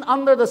seen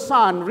under the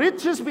sun,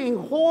 riches being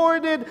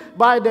hoarded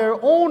by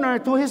their owner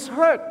to his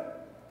hurt.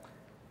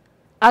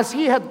 As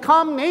he had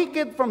come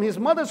naked from his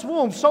mother's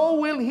womb, so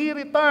will he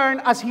return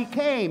as he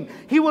came.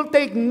 He will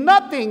take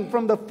nothing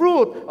from the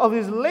fruit of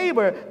his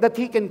labor that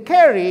he can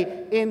carry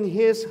in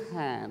his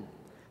hand.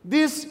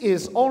 This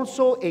is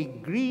also a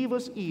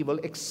grievous evil,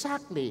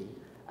 exactly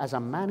as a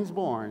man is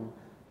born,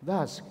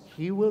 thus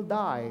he will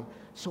die.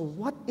 So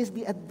what is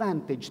the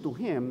advantage to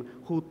him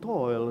who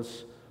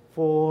toils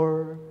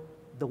for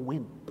the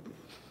wind?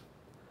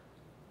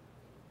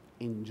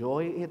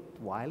 Enjoy it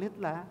while it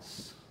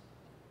lasts,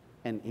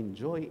 and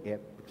enjoy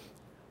it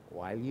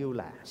while you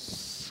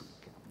last.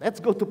 Let's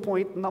go to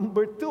point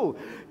number 2.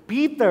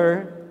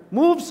 Peter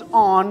moves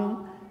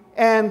on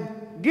and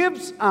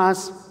gives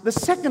us the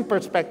second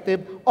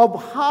perspective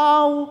of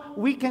how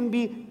we can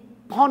be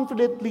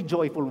confidently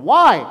joyful.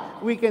 Why?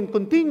 We can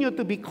continue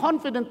to be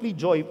confidently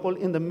joyful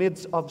in the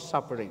midst of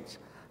sufferings.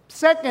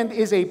 Second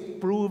is a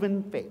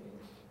proven faith.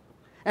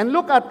 And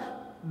look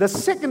at the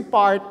second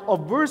part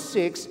of verse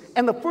 6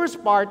 and the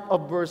first part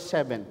of verse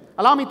 7.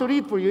 Allow me to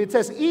read for you. It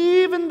says,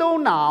 even though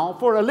now,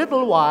 for a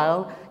little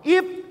while,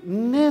 if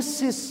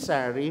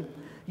necessary,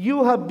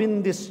 you have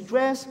been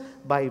distressed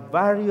by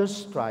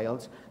various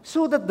trials,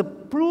 so that the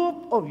proof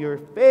of your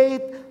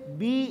faith,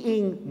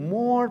 being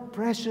more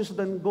precious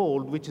than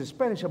gold, which is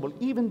perishable,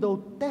 even though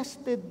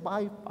tested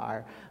by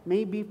fire,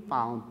 may be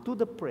found to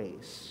the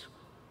praise,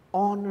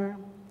 honor,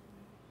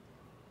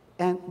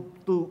 and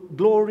to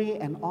glory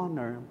and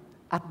honor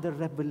at the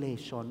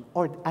revelation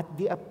or at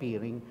the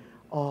appearing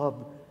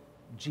of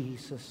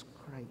Jesus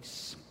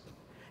Christ.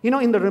 You know,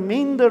 in the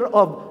remainder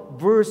of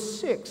verse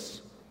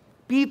 6,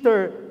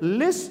 Peter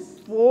lists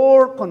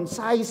 4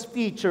 concise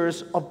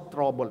features of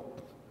trouble.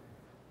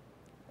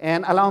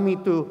 And allow me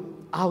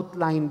to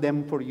outline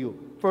them for you.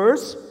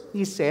 First,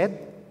 he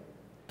said,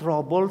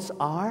 troubles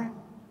are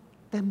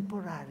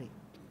temporary.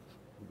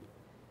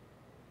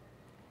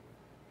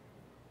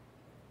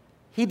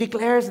 He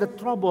declares that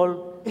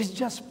trouble is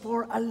just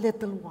for a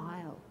little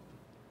while.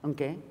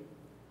 Okay?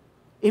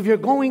 If you're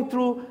going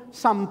through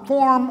some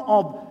form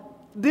of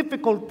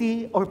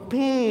difficulty or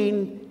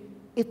pain,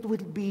 it will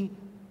be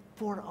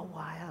for a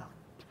while.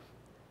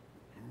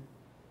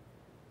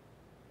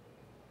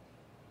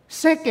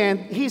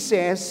 Second, he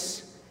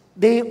says,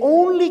 they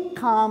only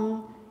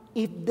come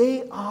if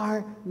they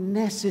are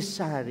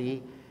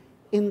necessary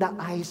in the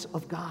eyes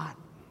of God.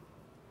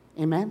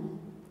 Amen?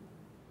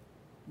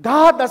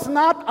 God does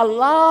not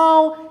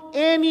allow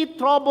any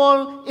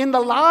trouble in the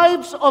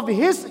lives of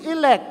His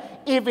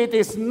elect if it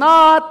is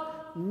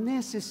not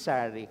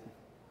necessary.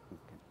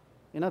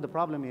 You know, the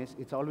problem is,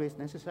 it's always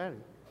necessary.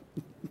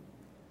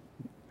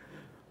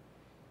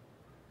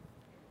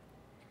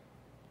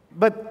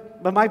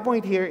 But my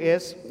point here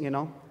is,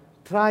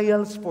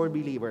 trials for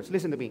believers.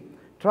 Listen to me.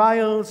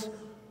 Trials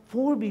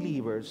for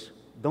believers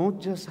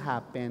don't just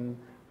happen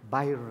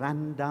by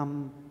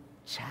random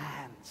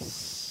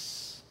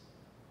chance.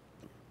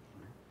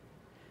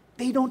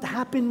 They don't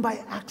happen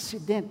by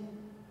accident.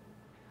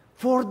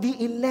 For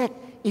the elect,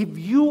 if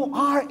you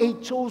are a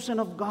chosen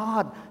of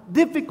God,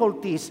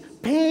 difficulties,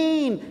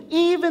 pain,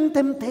 even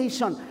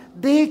temptation,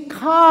 they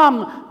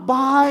come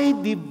by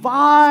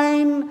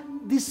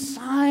divine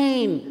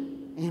design.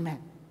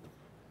 Amen.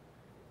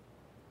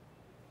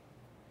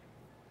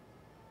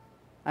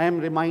 I am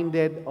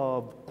reminded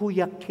of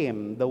Kuya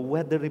Kim, the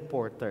weather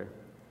reporter,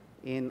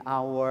 in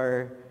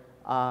our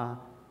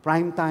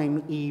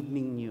primetime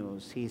evening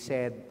news. He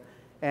said,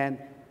 and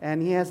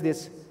he has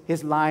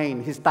his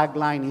line, his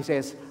tagline, he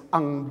says,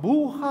 ang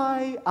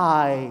buhay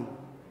ay...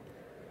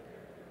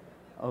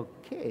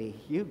 Okay,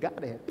 you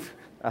got it.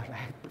 All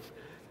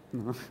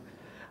right.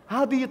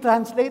 How do you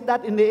translate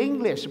that in the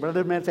English?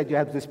 Brother Mel said you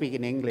have to speak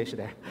in English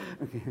there.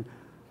 Okay.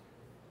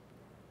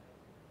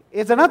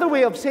 It's another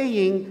way of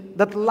saying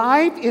that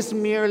life is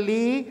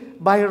merely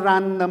by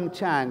random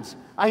chance.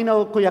 I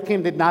know Kuya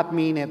Kim did not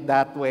mean it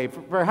that way.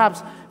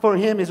 Perhaps for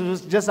him it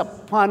was just a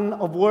pun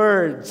of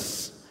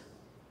words.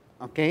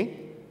 Okay?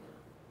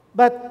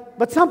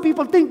 But some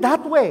people think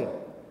that way.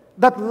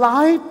 That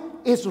life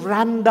is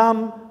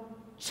random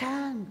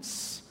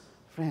chance.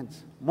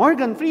 Friends,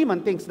 Morgan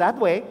Freeman thinks that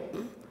way.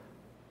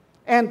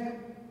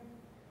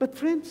 But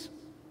friends,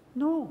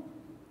 no.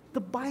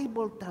 The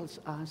Bible tells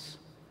us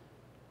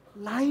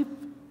life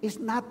is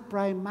not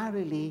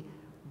primarily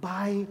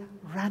by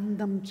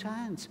random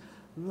chance.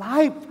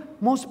 Life,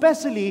 most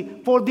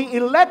especially for the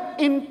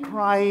elect in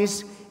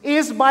Christ,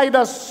 is by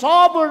the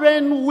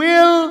sovereign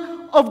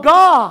will of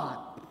God.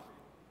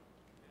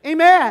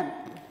 Amen.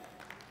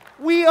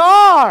 We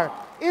are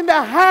in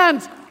the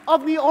hands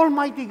of the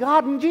Almighty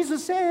God. And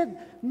Jesus said,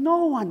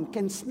 no one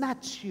can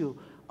snatch you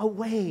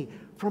away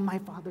from my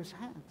Father's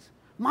hands.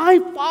 My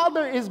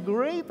Father is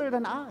greater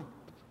than I.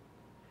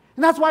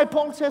 And that's why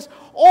Paul says,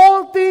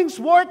 all things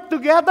work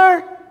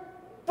together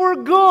for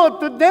good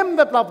to them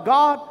that love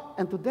God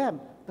and to them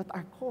that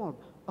are called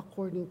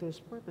according to His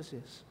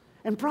purposes.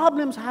 And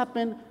problems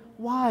happen.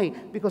 Why?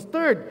 Because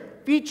third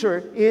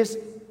feature is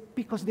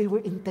because they were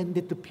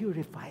intended to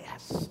purify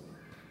us.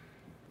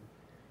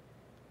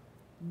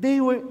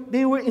 They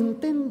were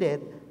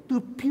intended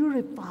to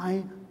purify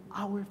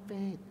our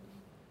faith.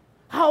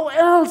 How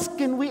else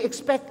can we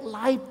expect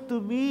life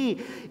to be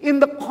in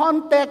the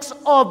context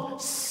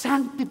of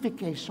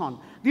sanctification?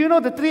 Do you know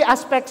the 3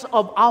 aspects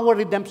of our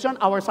redemption,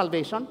 our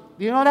salvation?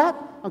 Do you know that?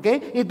 Okay?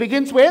 It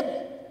begins with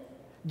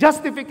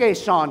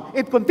justification.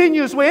 It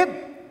continues with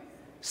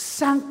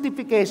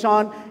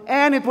sanctification.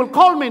 And it will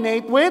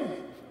culminate with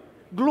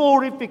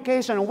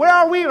glorification. Where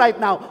are we right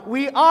now?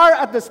 We are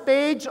at the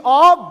stage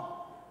of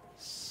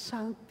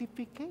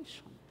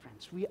sanctification,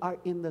 friends. We are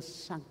in the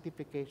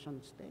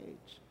sanctification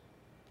stage.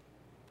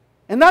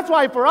 And that's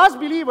why for us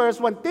believers,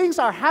 when things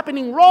are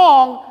happening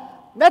wrong,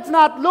 let's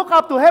not look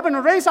up to heaven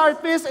and raise our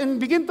fist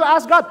and begin to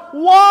ask God,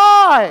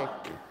 why?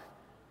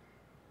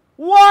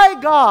 Why,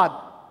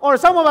 God? Or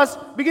some of us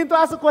begin to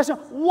ask the question,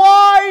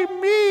 why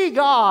me,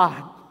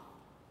 God?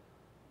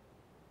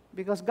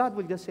 Because God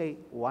will just say,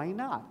 why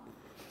not?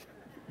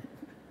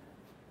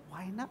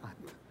 Why not?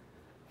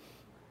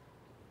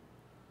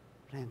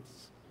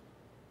 Friends,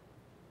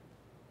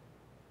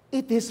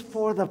 it is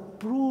for the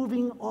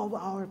proving of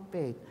our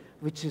faith,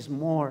 which is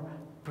more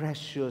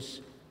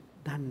precious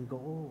than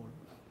gold.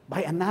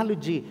 By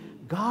analogy,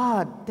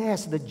 God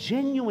tests the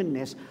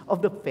genuineness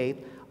of the faith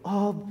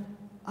of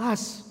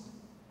us,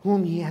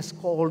 whom He has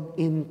called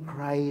in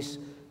Christ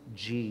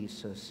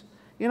Jesus.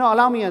 You know,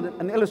 allow me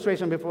an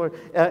illustration before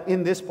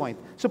in this point.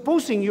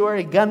 Supposing you are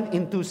a gun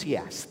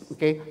enthusiast,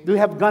 okay? Do we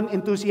have gun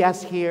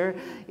enthusiasts here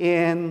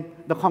in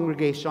the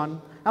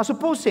congregation? Now,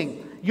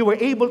 supposing you were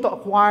able to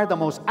acquire the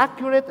most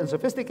accurate and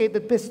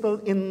sophisticated pistol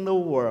in the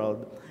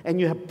world, and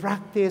you have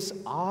practiced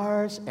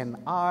hours and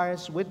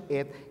hours with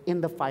it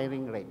in the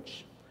firing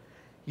range.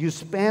 You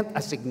spent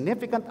a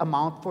significant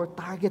amount for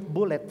target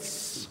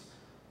bullets.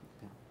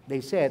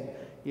 They said,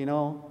 you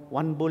know,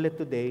 one bullet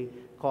today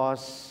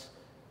costs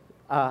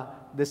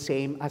the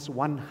same as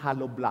one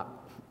hollow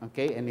block.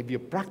 Okay? And if you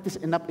practice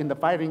enough in the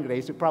firing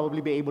range, you'll probably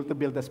be able to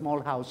build a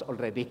small house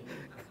already.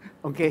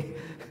 Okay?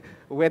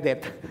 With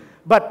it.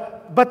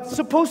 But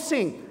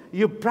supposing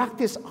you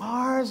practice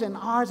hours and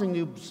hours and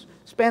you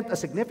spent a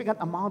significant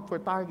amount for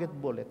target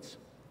bullets,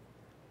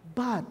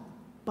 but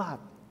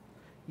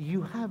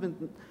you have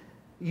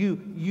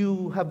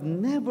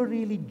never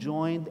really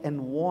joined and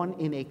won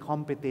in a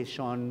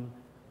competition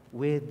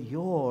with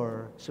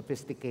your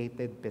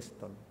sophisticated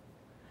pistol.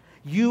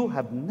 You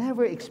have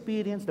never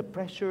experienced the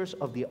pressures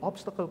of the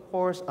obstacle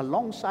course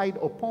alongside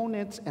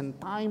opponents and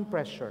time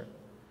pressure.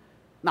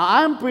 Now,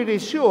 I'm pretty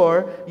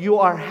sure you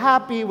are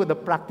happy with the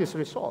practice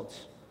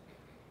results,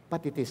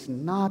 but it is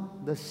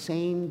not the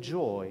same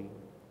joy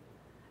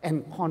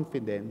and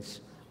confidence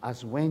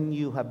as when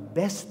you have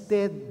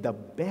bested the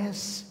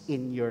best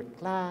in your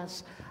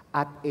class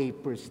at a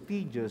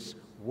prestigious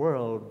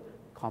world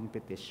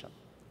competition,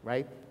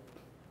 right?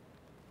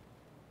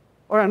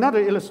 Or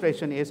another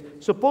illustration is,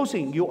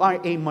 supposing you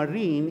are a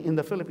Marine in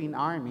the Philippine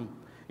Army,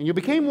 and you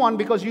became one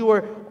because you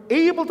were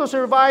able to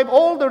survive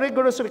all the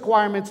rigorous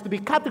requirements to be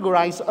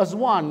categorized as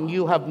one.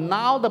 You have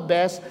now the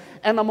best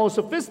and the most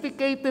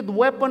sophisticated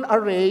weapon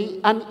array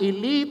an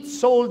elite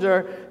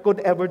soldier could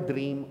ever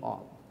dream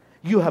of.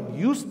 You have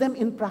used them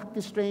in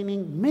practice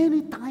training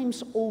many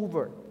times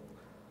over,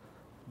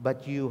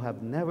 but you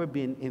have never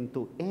been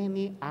into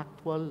any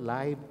actual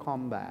live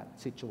combat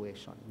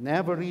situation.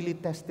 Never really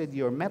tested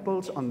your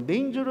metals on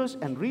dangerous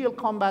and real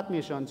combat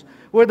missions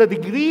where the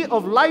degree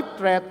of life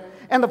threat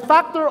and the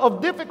factor of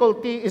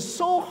difficulty is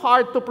so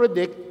hard to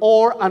predict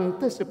or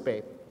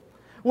anticipate.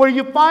 Where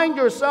you find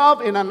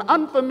yourself in an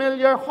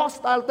unfamiliar,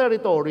 hostile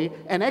territory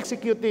and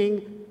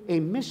executing a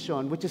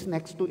mission which is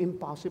next to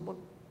impossible.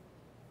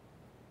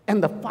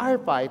 And the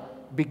firefight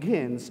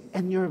begins,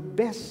 and your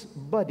best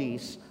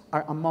buddies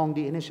are among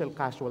the initial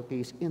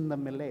casualties in the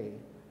melee.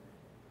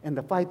 And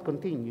the fight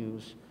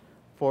continues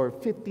for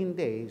 15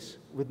 days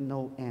with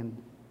no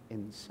end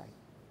in sight.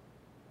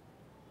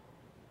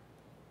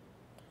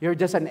 You're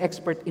just an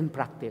expert in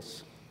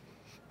practice.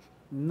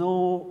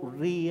 No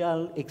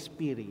real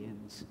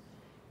experience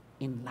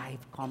in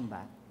live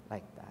combat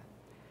like that.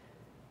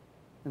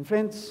 And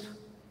friends,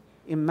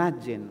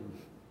 imagine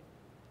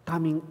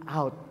coming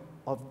out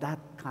of that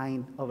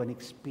kind of an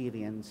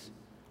experience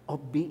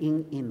of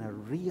being in a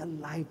real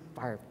life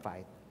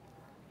firefight.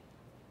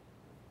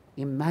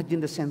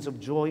 Imagine the sense of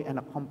joy and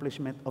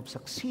accomplishment of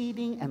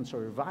succeeding and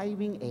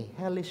surviving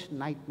a hellish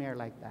nightmare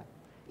like that.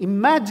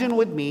 Imagine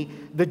with me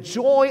the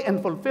joy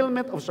and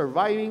fulfillment of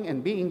surviving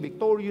and being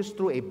victorious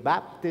through a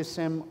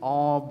baptism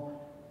of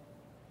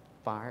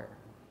fire,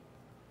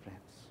 friends.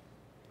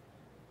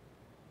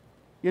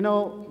 You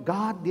know,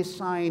 God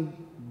designed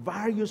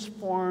various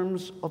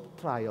forms of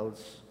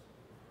trials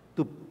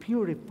to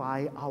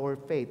purify our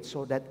faith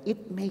so that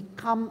it may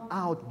come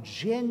out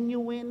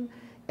genuine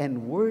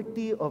and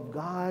worthy of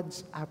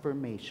God's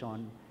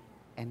affirmation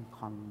and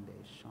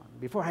commendation.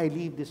 Before I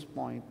leave this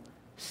point,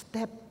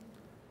 step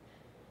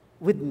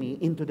with me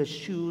into the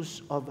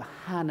shoes of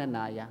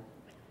Hananiah,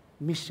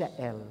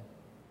 Mishael,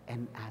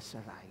 and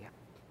Azariah.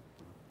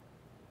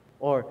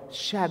 Or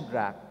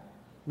Shadrach,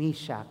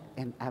 Meshach,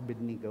 and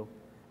Abednego,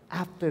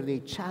 after they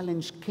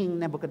challenged King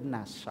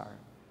Nebuchadnezzar,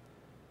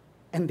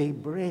 and they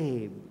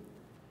braved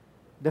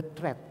the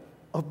threat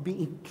of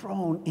being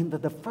thrown into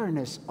the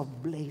furnace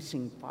of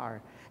blazing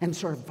fire and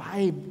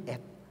survived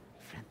it,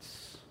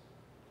 friends.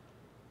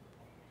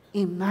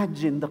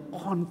 Imagine the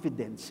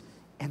confidence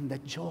and the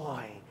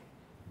joy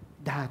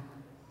that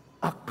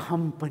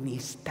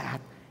accompanies that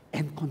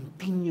and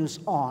continues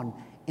on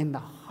in the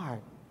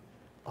heart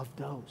of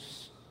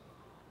those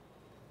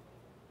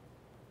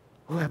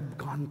who have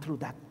gone through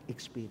that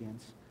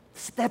experience.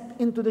 Step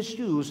into the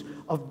shoes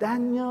of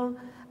Daniel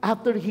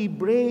after he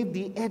braved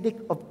the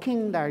edict of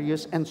King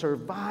Darius and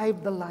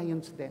survived the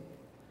lion's den.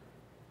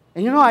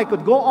 And you know, I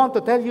could go on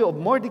to tell you of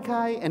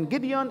Mordecai and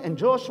Gideon and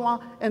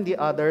Joshua and the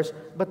others,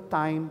 but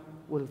time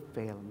will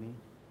fail me.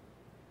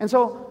 And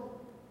so,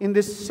 in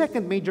this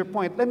second major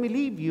point, let me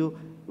leave you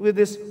with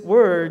these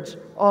words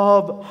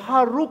of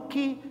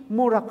Haruki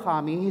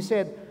Murakami. He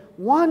said,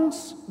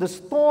 once the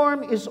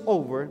storm is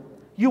over,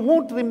 you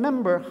won't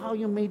remember how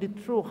you made it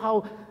through,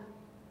 how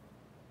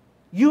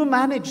you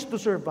managed to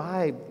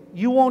survive.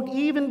 You won't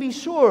even be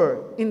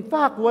sure, in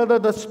fact, whether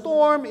the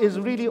storm is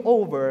really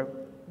over.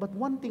 But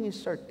one thing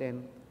is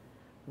certain,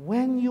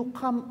 when you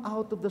come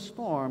out of the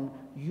storm,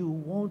 you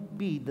won't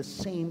be the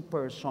same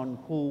person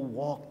who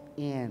walked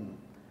in.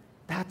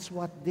 That's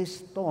what this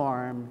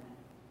storm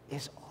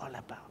is all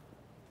about,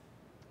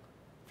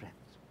 friends.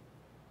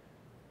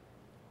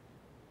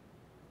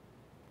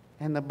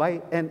 And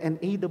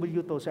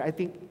A.W. Tozer, I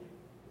think,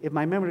 if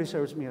my memory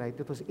serves me right,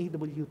 it was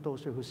A.W.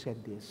 Tozer who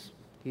said this.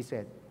 He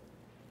said,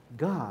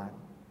 God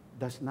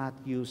does not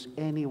use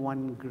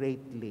anyone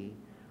greatly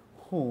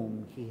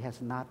whom He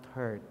has not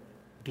hurt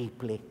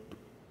deeply.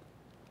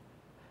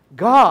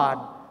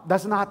 God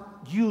does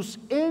not use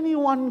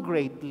anyone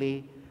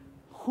greatly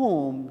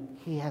whom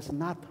He has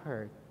not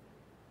hurt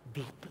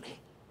deeply.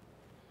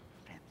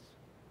 Friends,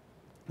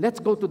 let's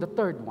go to the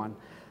third one.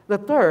 The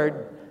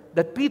third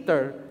that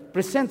Peter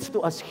presents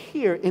to us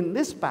here in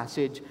this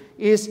passage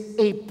is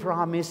a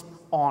promised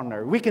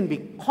honor. We can be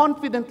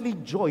confidently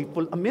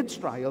joyful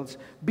amidst trials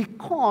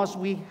because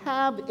we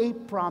have a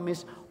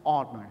promised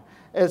honor.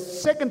 A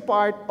second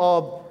part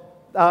of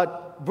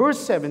verse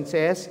 7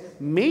 says,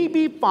 may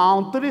be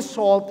found to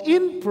result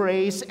in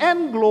praise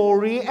and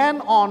glory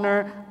and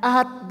honor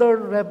at the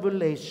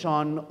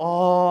revelation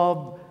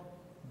of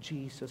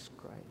Jesus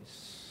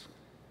Christ.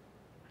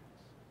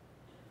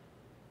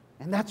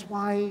 And that's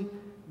why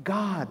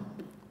God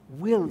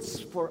wills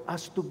for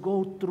us to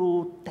go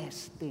through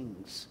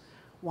testings.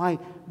 Why?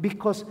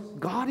 Because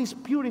God is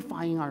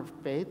purifying our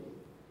faith.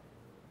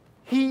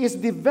 He is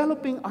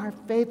developing our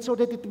faith so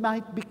that it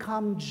might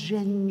become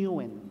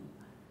genuine.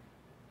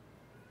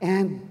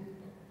 And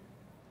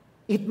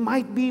it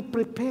might be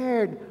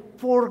prepared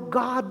for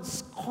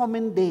God's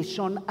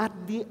commendation at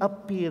the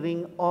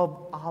appearing of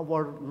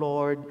our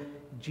Lord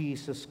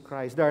Jesus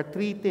Christ. There are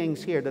three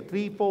things here, the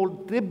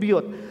threefold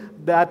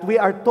tribute that we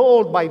are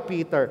told by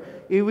Peter.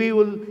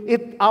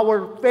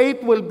 Our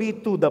faith will be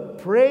to the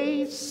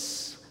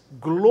praise,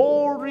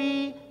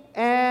 glory,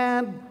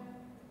 and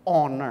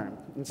honor.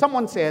 And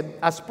someone said,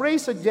 as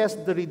praise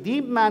suggests the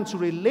redeemed man's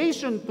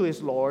relation to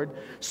his Lord,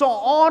 so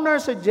honor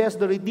suggests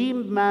the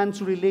redeemed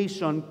man's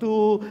relation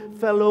to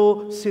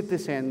fellow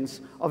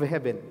citizens of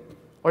heaven,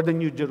 or the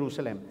New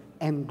Jerusalem.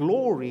 And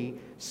glory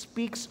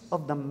speaks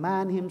of the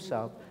man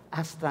himself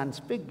as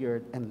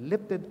transfigured and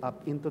lifted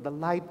up into the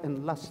light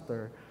and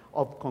luster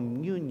of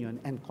communion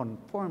and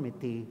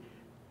conformity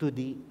to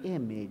the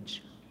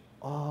image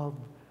of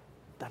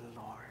the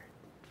Lord,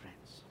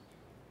 friends.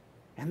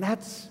 And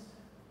that's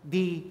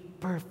the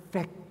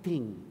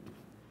perfecting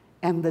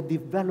and the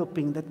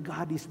developing that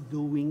God is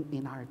doing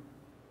in our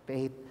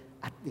faith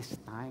at this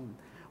time.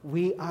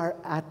 We are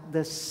at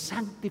the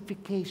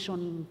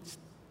sanctification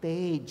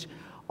stage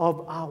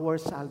of our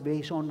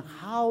salvation.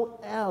 How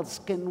else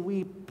can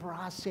we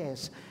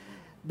process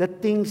the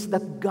things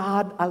that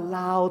God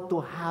allowed to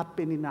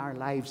happen in our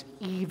lives,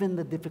 even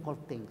the difficult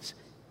things?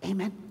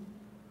 Amen?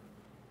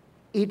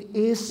 It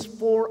is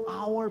for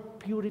our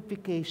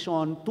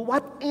purification. To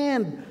what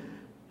end?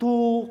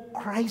 To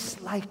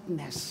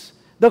Christ-likeness.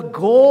 The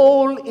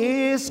goal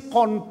is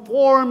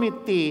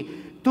conformity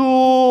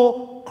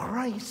to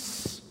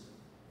Christ.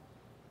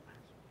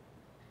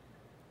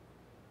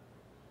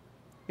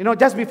 You know,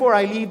 just before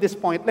I leave this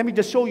point, let me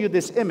just show you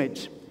this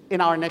image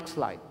in our next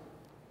slide.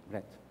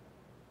 Right.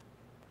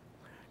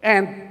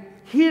 And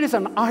here is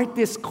an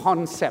artist's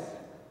concept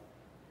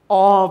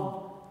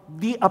of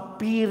the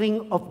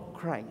appearing of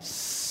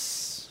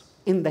Christ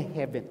in the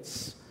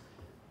heavens.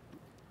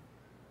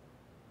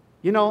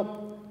 You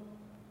know,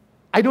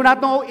 I do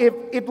not know if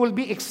it will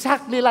be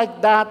exactly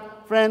like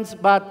that, friends,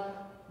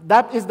 but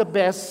that is the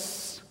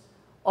best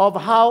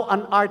of how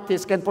an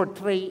artist can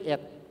portray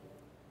it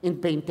in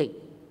painting.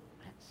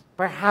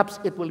 Perhaps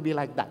it will be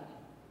like that.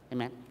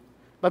 Amen?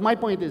 But my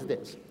point is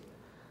this.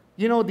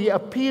 You know, the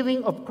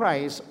appearing of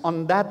Christ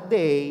on that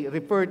day,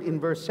 referred in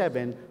verse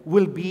 7,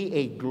 will be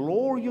a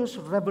glorious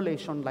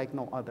revelation like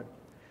no other.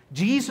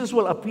 Jesus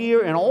will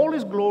appear in all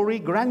His glory,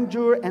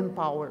 grandeur, and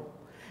power.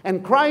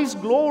 And Christ's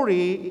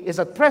glory is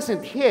at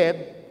present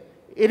hid.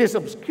 It is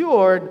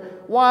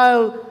obscured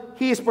while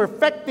He is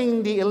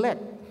perfecting the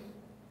elect.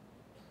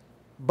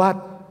 But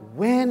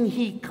when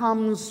He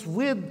comes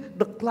with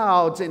the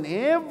clouds and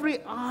every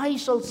eye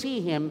shall see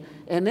Him,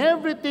 and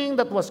everything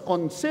that was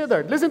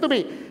considered, listen to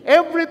me,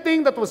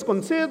 everything that was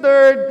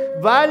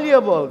considered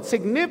valuable,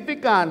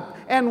 significant,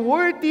 and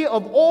worthy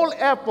of all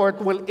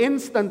effort will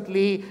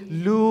instantly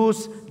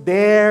lose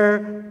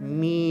their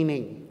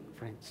meaning,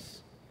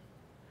 friends.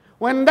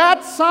 When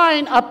that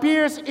sign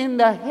appears in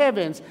the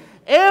heavens,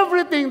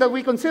 everything that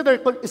we consider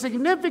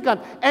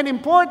significant and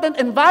important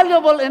and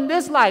valuable in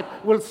this life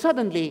will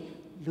suddenly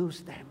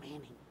lose their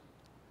meaning.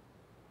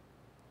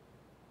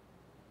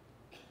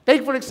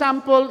 Take, for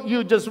example,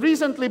 you just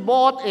recently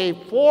bought a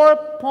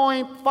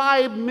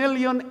 4.5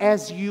 million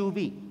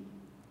SUV.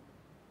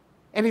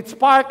 And it's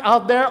parked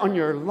out there on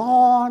your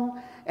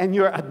lawn, and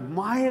you're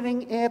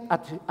admiring it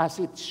as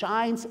it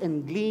shines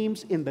and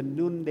gleams in the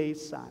noonday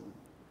sun.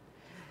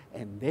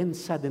 And then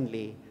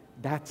suddenly,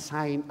 that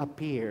sign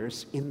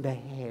appears in the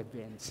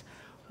heavens.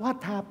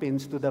 What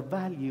happens to the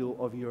value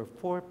of your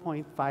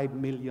 4.5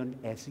 million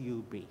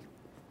SUV?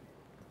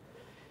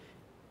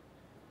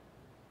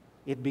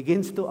 It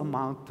begins to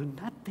amount to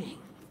nothing,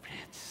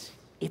 friends.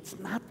 It's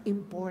not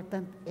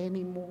important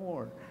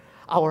anymore.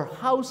 Our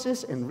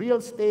houses and real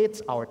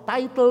estates, our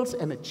titles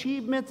and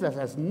achievements, that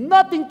has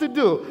nothing to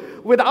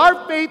do with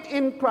our faith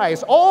in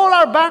Christ. All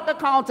our bank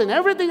accounts and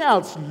everything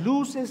else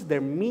loses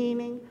their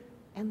meaning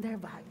and their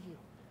value.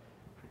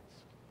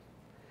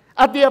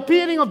 At the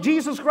appearing of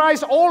Jesus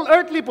Christ, all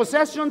earthly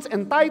possessions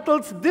and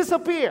titles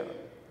disappear.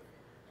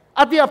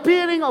 At the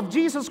appearing of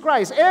Jesus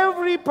Christ,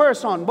 every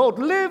person, both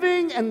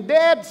living and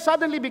dead,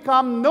 suddenly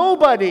become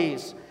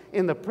nobodies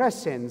in the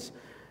presence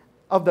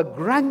of the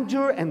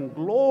grandeur and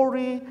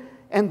glory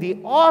and the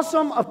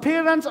awesome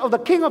appearance of the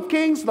King of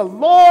Kings, the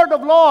Lord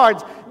of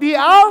Lords, the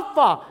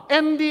Alpha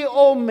and the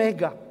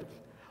Omega.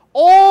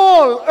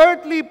 All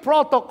earthly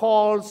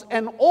protocols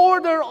and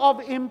order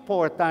of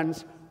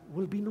importance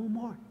will be no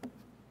more.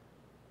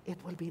 It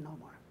will be no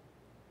more.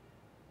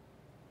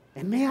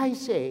 And may I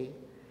say,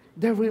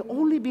 there will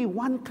only be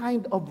one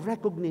kind of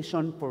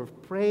recognition for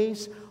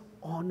praise,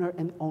 honor,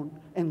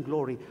 and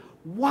glory.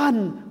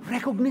 One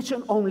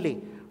recognition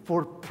only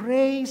for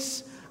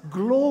praise,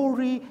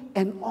 glory,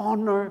 and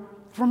honor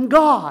from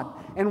God.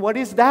 And what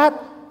is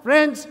that?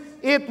 Friends,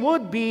 it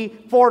would be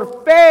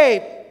for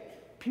faith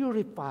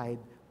purified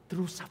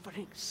through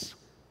sufferings.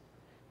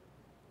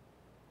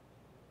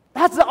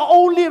 That's the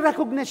only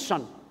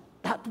recognition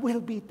that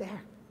will be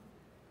there.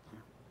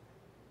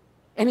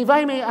 And if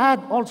I may add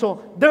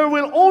also, there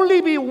will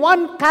only be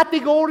one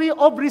category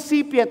of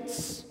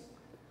recipients.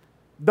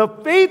 The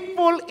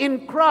faithful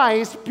in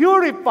Christ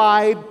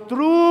purified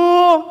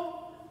through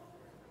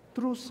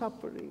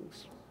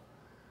sufferings.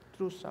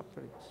 Through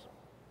sufferings.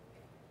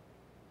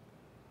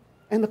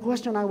 And the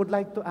question I would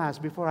like to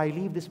ask before I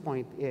leave this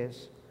point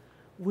is,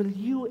 will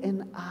you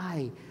and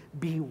I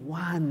be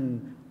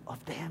one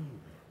of them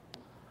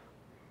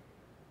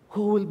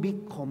who will be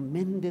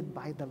commended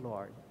by the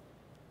Lord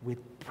with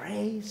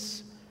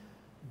praise,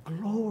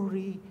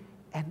 glory,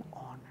 and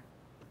honor?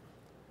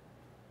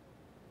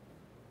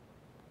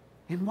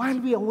 And while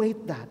we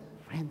await that,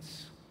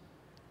 friends,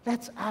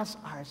 let's ask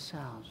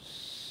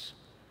ourselves,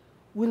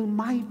 will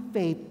my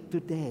faith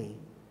today,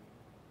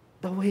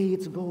 the way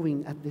it's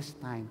going at this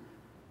time,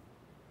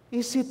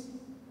 is it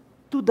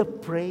to the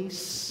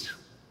praise,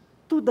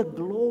 to the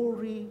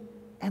glory,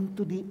 and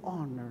to the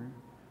honor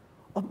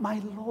of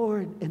my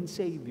Lord and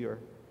Savior,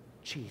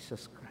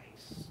 Jesus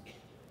Christ?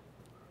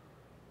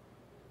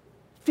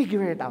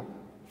 Figure it out,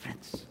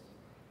 friends.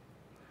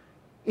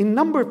 In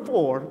number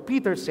 4,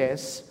 Peter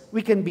says,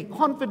 we can be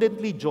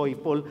confidently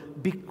joyful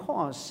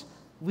because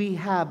we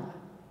have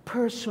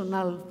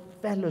personal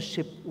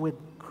fellowship with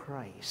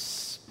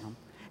Christ.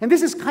 And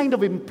this is kind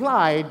of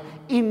implied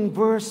in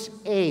verse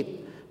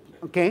 8.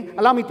 Okay?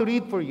 Allow me to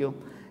read for you,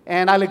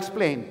 and I'll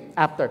explain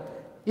after.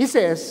 He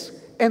says,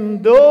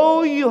 and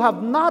though you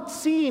have not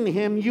seen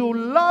him, you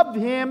love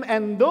him,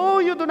 and though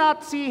you do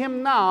not see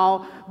him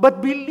now,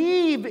 but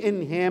believe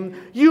in him,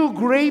 you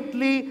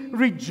greatly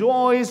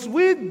rejoice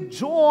with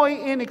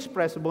joy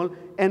inexpressible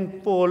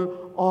and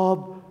full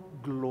of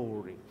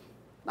glory.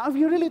 Now, if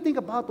you really think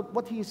about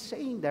what he is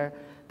saying there,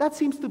 that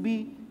seems to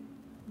be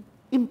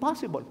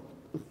impossible.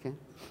 Okay?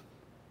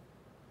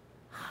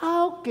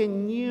 How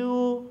can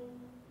you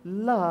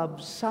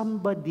love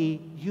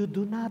somebody you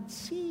do not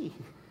see?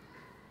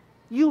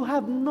 You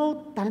have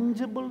no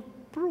tangible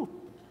proof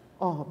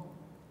of.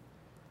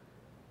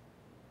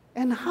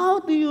 And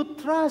how do you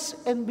trust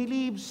and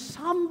believe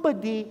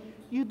somebody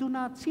you do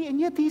not see?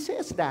 And yet he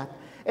says that.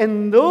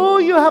 And though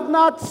you have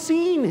not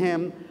seen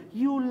him,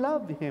 you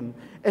love him.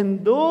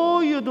 And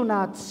though you do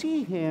not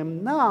see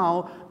him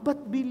now,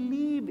 but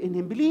believe in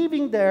him.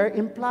 Believing there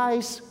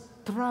implies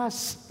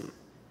trust.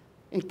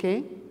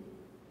 Okay?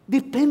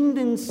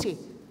 Dependency.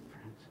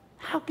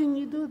 How can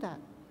you do that?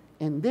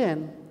 And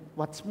then,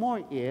 what's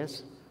more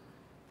is,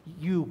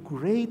 you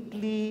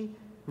greatly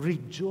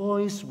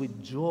rejoice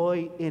with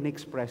joy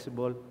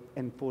inexpressible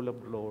and full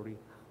of glory.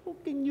 How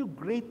can you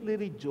greatly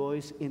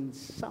rejoice in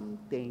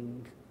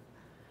something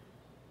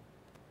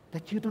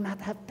that you do not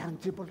have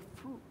tangible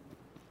fruit,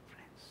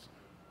 friends?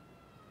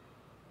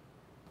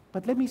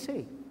 But let me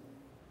say,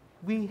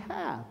 we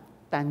have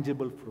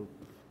tangible fruit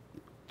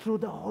through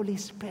the Holy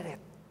Spirit.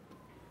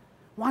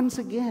 Once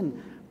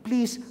again,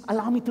 please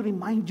allow me to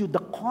remind you the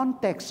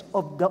context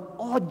of the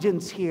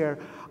audience here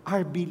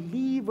are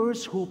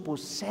believers who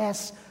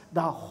possess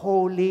the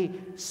Holy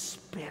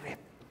Spirit,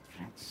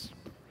 friends.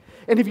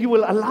 And if you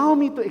will allow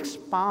me to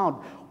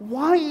expound,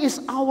 why is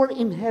our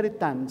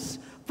inheritance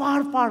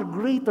far, far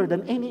greater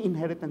than any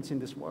inheritance in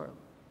this world?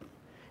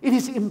 It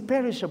is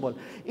imperishable.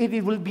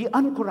 It will be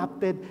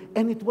uncorrupted,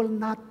 and it will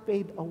not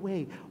fade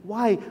away.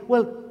 Why?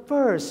 Well,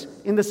 first,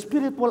 in the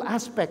spiritual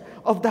aspect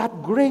of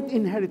that great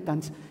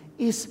inheritance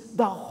is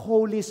the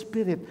Holy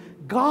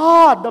Spirit.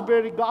 God, the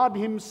very God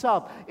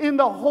Himself, in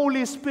the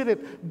Holy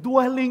Spirit,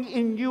 dwelling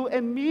in you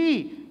and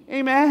me.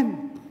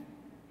 Amen.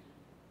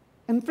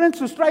 And friends,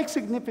 to strike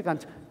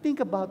significance, think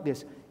about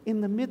this. In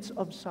the midst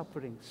of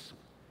sufferings,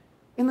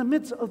 in the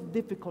midst of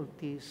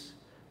difficulties,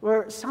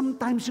 where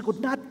sometimes you could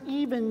not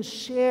even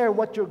share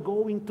what you're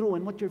going through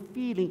and what you're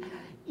feeling,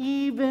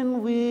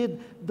 even with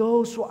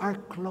those who are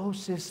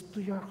closest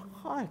to your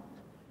heart.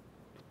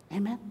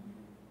 Amen?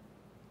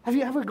 Have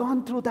you ever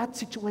gone through that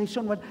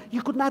situation when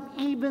you could not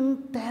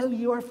even tell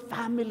your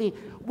family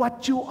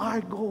what you are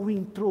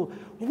going through?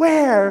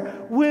 Where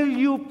will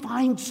you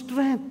find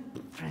strength,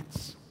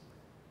 friends?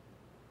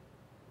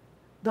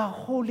 The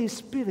Holy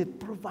Spirit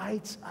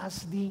provides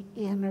us the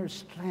inner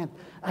strength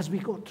as we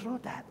go through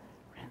that,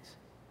 friends.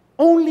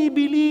 Only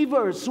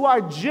believers who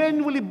are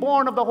genuinely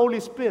born of the Holy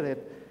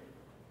Spirit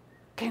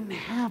can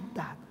have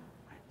that,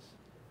 friends.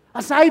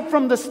 Aside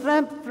from the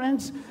strength,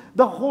 friends,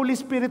 the Holy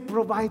Spirit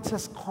provides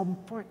us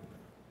comfort.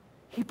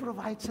 He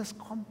provides us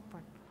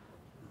comfort.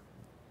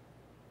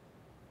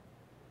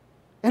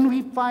 And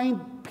we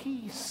find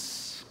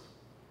peace.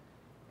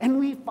 And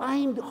we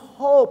find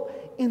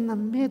hope in the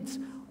midst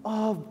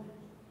of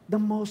the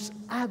most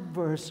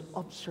adverse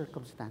of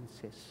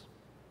circumstances.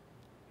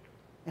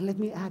 And let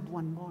me add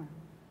one more.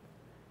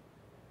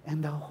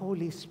 And the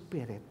Holy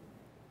Spirit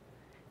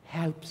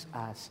helps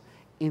us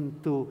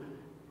into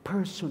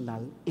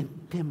personal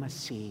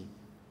intimacy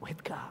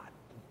with God.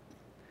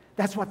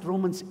 That's what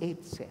Romans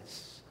 8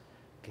 says.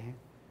 Okay?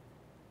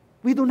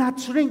 We do not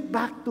shrink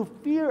back to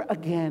fear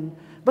again,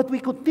 but we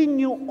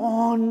continue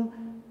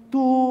on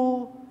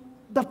to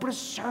the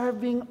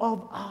preserving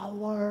of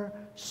our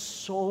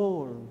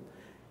soul.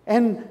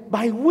 And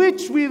by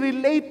which we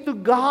relate to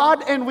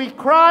God and we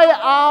cry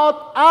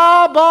out,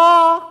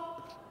 Abba,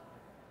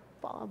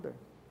 Father.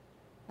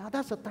 Now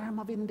that's a term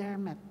of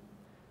endearment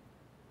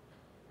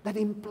that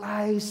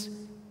implies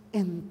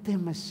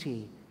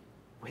intimacy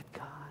with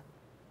God.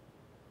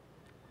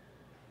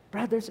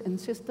 Brothers and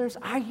sisters,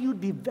 are you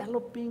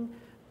developing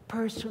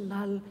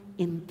personal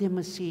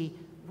intimacy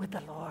with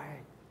the Lord?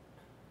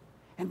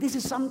 And this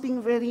is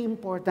something very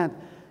important.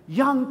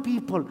 Young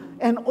people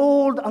and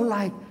old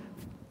alike,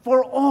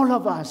 for all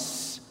of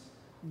us,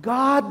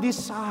 God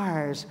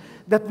desires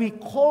that we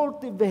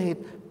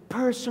cultivate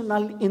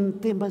personal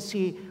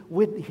intimacy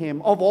with Him.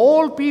 Of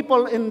all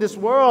people in this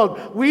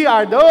world, we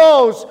are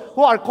those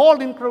who are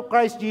called in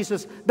Christ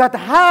Jesus that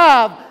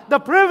have the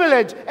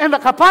privilege and the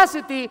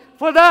capacity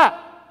for that.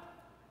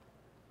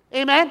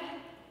 Amen?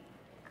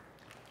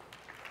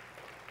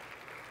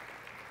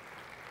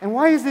 And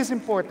why is this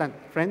important,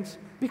 friends?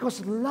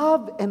 Because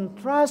love and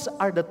trust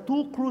are the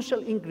two crucial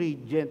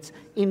ingredients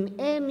in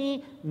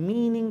any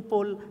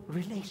meaningful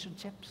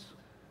relationships.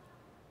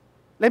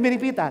 Let me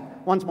repeat that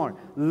once more.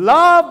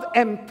 Love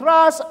and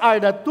trust are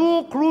the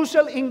two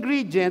crucial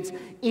ingredients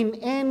in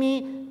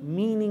any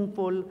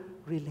meaningful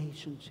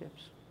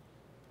relationships.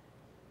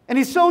 And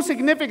it's so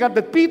significant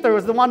that Peter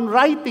was the one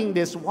writing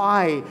this.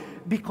 Why?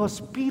 Because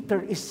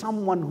Peter is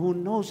someone who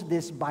knows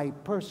this by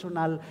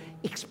personal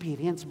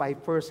experience, by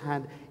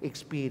first-hand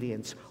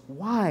experience.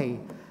 Why?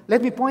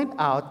 Let me point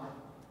out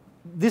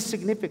this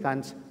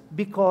significance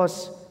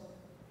because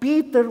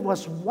Peter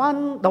was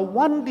the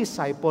one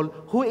disciple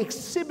who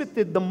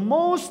exhibited the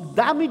most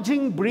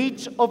damaging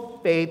breach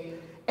of faith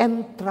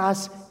and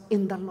trust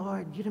in the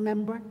Lord. You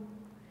remember?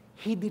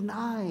 He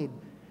denied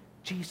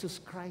Jesus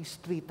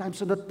Christ 3 times.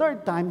 So the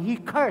third time, he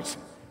cursed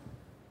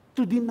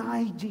to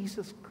deny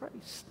Jesus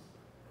Christ.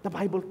 The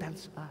Bible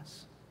tells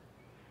us.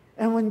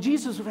 And when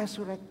Jesus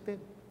resurrected,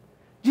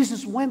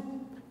 Jesus went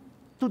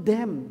to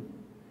them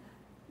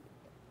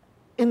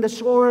in the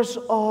shores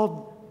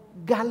of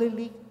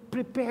Galilee,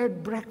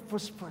 prepared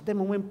breakfast for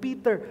them. And when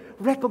Peter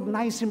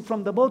recognized him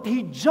from the boat,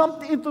 he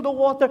jumped into the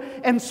water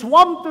and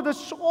swam to the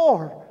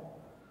shore.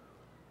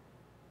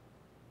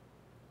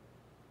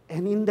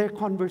 And in their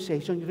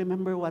conversation, you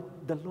remember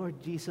what the Lord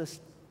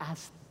Jesus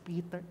asked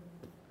Peter?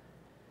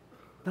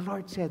 The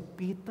Lord said,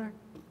 Peter,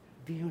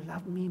 do you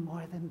love me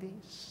more than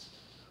this?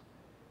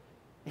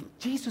 And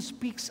Jesus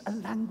speaks a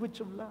language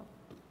of love.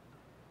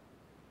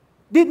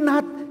 Did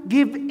not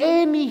give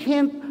any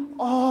hint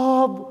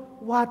of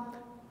what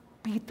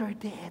Peter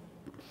did.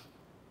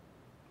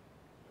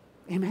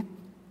 Amen?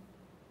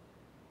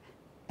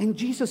 And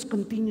Jesus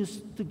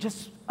continues to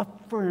just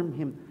affirm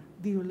him.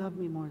 Do you love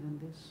me more than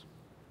this?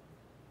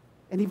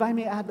 And if I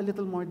may add a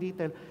little more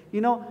detail,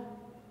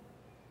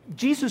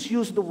 Jesus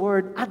used the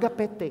word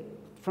agapete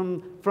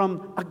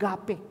from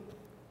agape,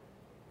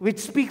 which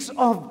speaks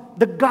of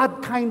the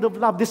God kind of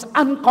love, this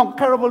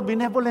unconquerable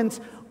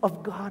benevolence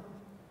of God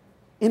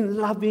in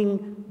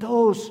loving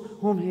those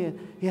whom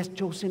He has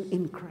chosen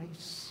in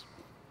Christ.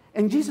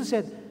 And Jesus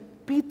said,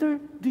 Peter,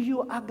 do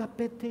you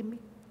agapete me?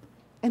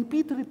 And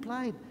Peter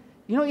replied,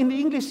 in the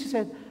English he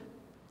said,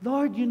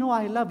 Lord, you know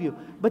I love you.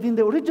 But in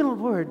the original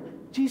word,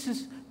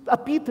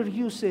 Peter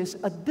uses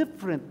a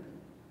different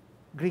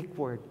Greek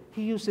word.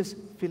 He uses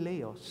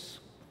phileos.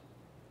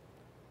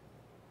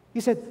 He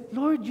said,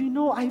 Lord, you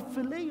know I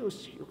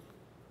phileos you.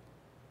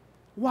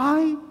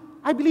 Why?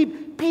 I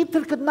believe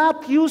Peter could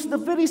not use the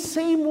very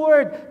same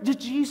word that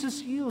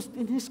Jesus used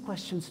in his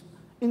questions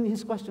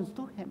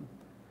to him.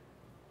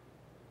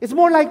 It's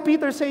more like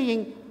Peter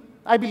saying,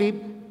 I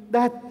believe,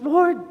 that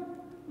Lord,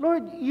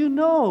 you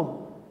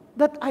know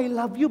that I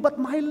love you, but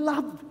my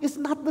love is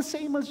not the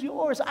same as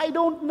yours. I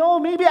don't know.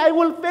 Maybe I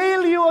will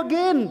fail you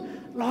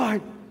again,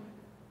 Lord.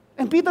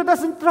 And Peter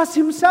doesn't trust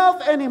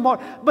himself anymore.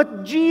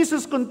 But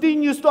Jesus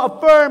continues to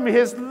affirm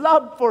his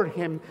love for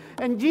him.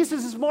 And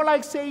Jesus is more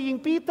like saying,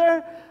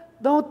 Peter,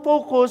 don't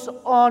focus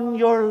on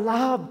your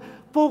love.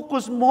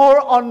 Focus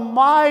more on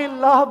my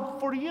love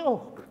for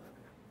you.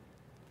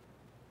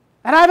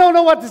 And I don't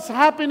know what is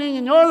happening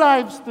in your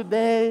lives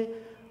today,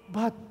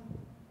 but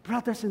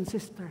brothers and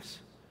sisters,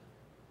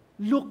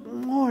 look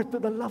more to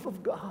the love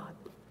of God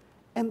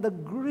and the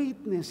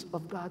greatness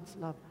of God's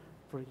love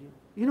for you.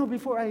 You know,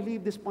 before I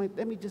leave this point,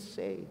 let me just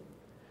say,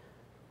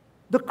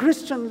 the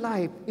Christian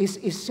life is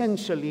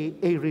essentially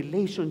a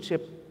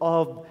relationship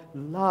of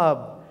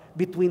love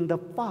between the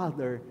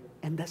Father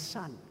and the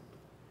Son.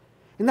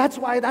 And that's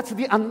why that's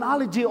the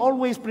analogy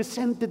always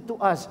presented to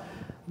us.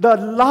 The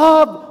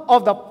love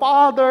of the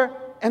Father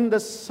and the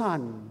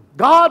Son.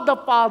 God the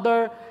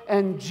Father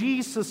and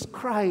Jesus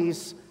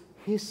Christ,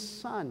 His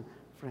Son,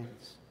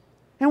 friends.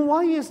 And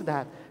why is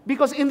that?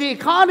 Because in the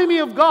economy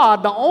of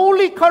God, the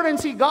only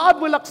currency God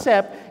will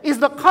accept is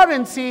the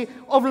currency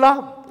of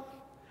love.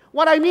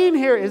 What I mean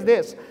here is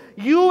this.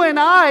 You and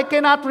I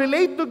cannot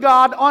relate to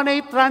God on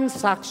a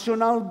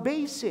transactional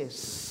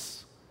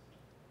basis.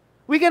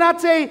 We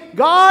cannot say,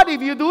 God,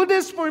 if you do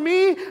this for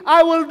me,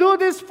 I will do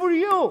this for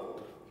you.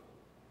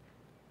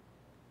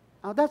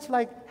 Now that's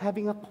like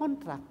having a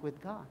contract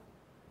with God.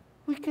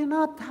 We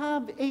cannot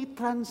have a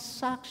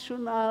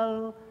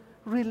transactional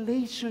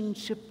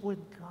relationship with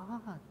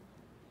God.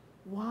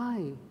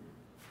 Why,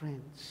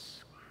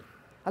 friends?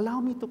 Allow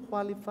me to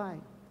qualify.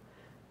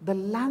 The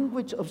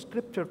language of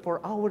Scripture for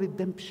our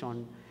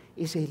redemption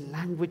is a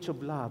language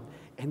of love,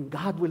 and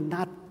God will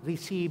not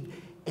receive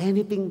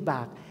anything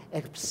back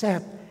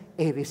except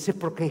a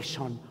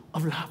reciprocation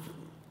of love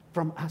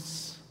from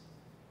us.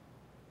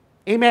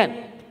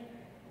 Amen.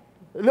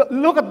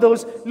 Look at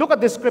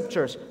the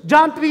scriptures.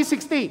 John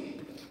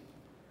 3:16.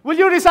 Will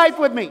you recite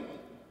with me?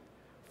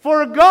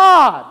 For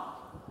God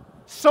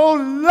so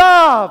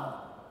loved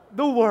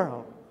the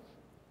world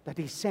that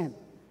He sent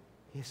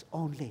His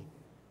only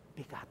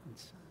begotten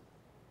Son.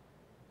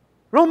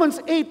 Romans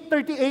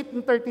 8:38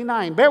 and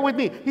 39. Bear with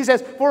me. He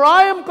says, for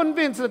I am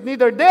convinced that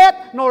neither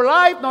death, nor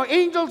life, nor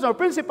angels, nor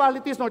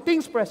principalities, nor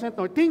things present,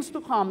 nor things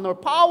to come, nor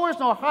powers,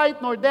 nor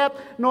height, nor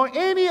depth, nor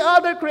any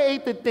other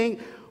created thing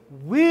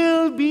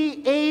will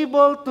be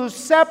able to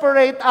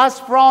separate us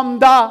from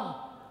the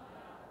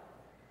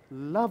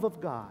love of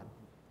God,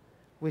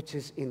 which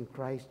is in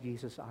Christ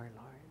Jesus our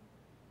Lord.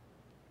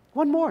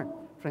 One more,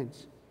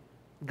 friends.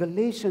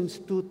 Galatians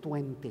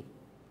 2:20.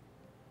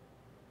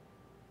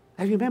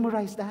 Have you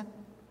memorized that?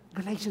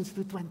 Galatians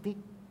 2:20.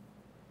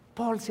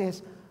 Paul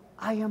says,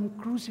 I am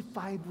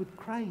crucified with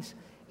Christ.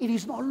 It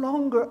is no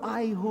longer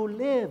I who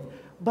live,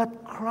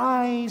 but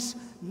Christ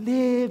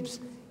lives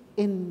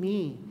in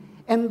me.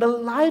 And the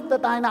life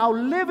that I now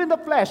live in the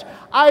flesh,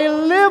 I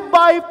live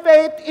by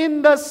faith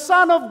in the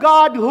Son of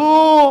God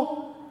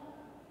who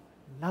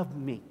loved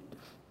me.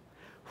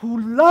 Who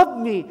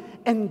loved me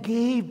and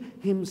gave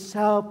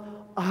Himself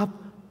up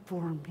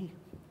for me.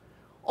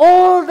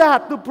 All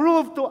that to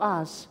prove to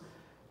us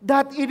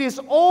that it is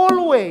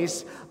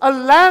always a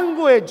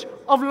language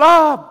of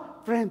love,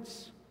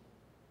 friends.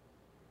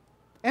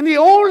 And the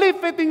only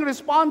fitting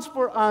response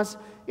for us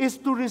is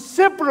to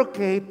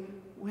reciprocate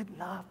with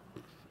love.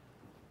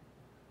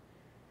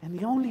 And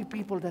the only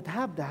people that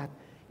have that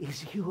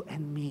is you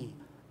and me,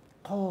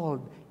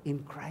 called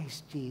in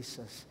Christ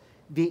Jesus,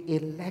 the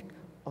elect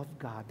of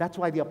God. That's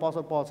why the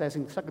Apostle Paul says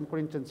in 2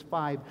 Corinthians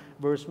 5,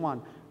 verse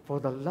 1, for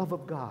the love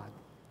of God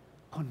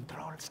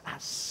controls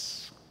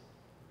us.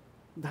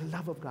 The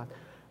love of God.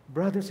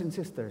 Brothers and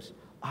sisters,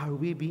 are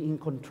we being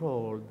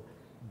controlled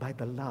by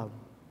the love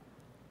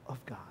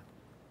of God?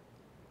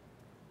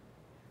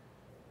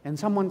 And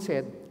someone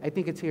said, I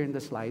think it's here in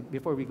the slide,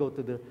 before we go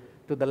to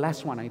the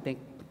last one, I think,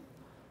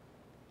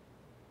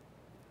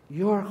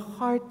 your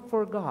heart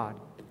for God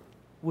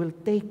will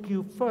take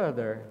you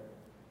further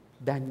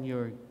than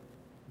your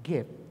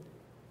gift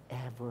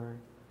ever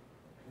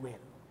will,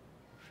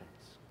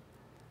 friends.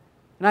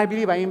 And I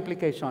believe by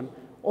implication,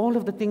 all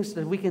of the things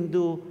that we can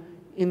do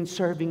in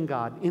serving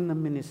God, in the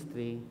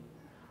ministry,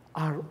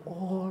 are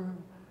all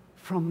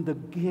from the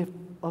gift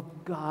of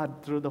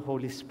God through the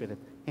Holy Spirit.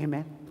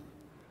 Amen?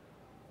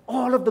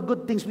 All of the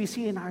good things we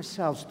see in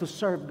ourselves to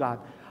serve God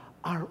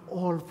are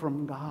all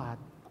from God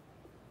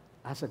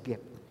as a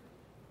gift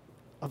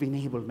of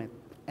enablement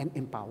and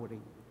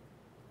empowering.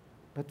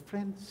 But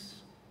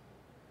friends,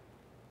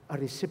 a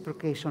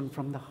reciprocation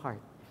from the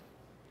heart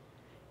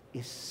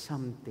is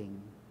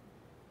something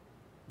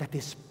that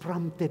is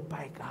prompted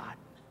by God,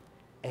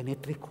 and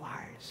it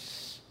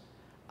requires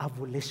a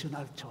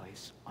volitional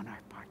choice on our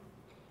part.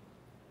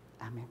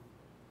 Amen.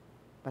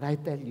 But I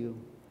tell you,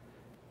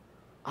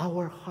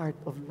 our heart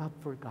of love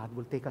for God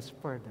will take us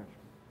further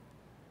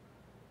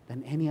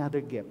than any other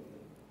gift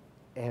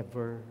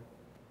ever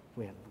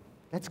will.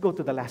 Let's go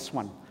to the last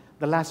one.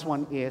 The last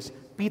one is,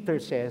 Peter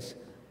says,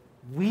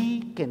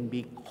 we can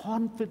be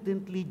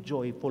confidently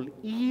joyful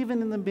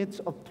even in the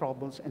midst of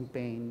troubles and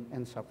pain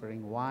and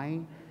suffering. Why?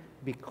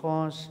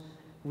 Because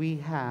we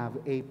have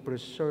a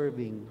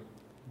preserving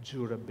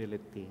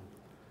durability.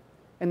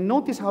 And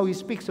notice how he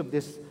speaks of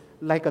this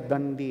like a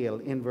done deal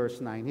in verse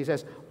 9. He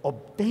says,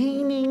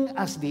 obtaining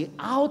as the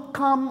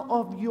outcome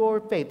of your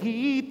faith.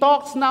 He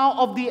talks now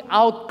of the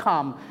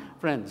outcome,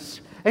 friends.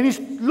 And he's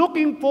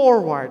looking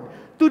forward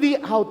to the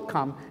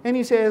outcome. And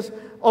he says,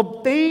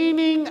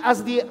 obtaining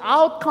as the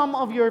outcome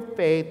of your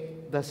faith,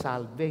 the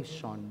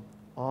salvation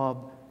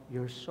of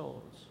your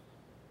souls.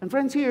 And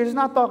friends, here he's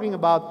not talking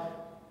about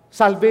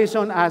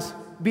salvation as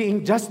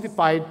being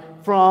justified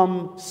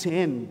from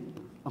sin,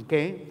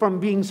 okay?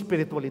 From being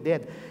spiritually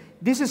dead.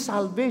 This is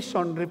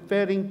salvation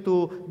referring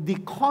to the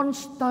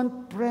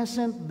constant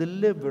present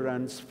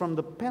deliverance from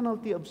the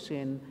penalty of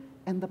sin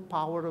and the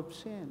power of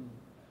sin,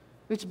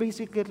 which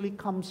basically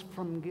comes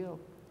from guilt.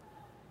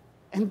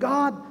 And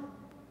God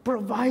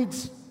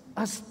provides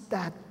us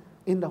that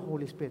in the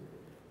Holy Spirit.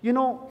 You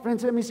know,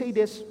 friends, let me say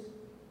this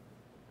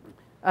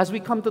as we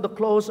come to the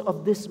close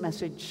of this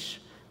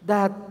message,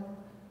 that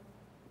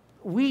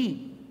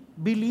we,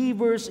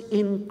 believers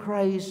in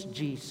Christ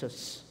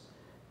Jesus,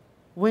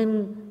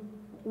 when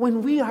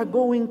we are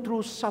going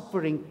through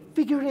suffering,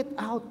 figure it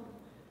out.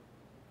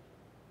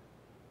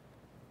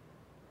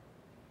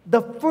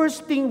 The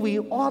first thing we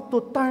ought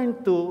to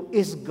turn to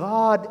is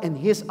God and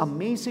His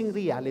amazing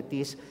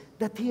realities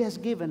that He has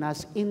given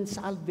us in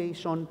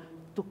salvation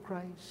to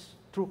Christ,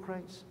 through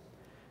Christ.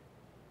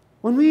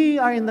 When we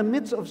are in the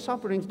midst of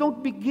sufferings,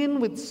 don't begin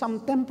with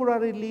some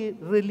temporary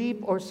relief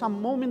or some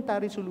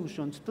momentary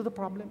solutions to the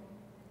problem.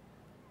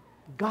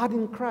 God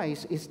in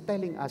Christ is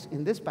telling us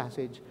in this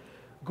passage,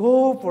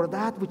 go for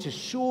that which is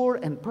sure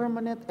and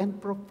permanent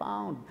and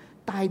profound,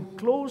 tied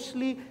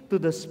closely to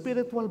the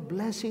spiritual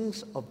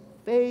blessings of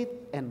faith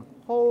and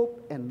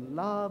hope and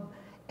love,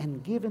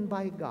 and given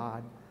by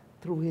God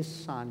through His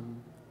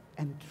Son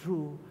and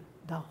through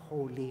the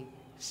Holy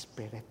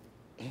Spirit.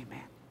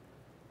 Amen.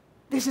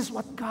 This is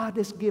what God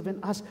has given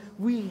us.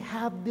 We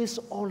have this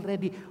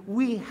already.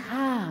 We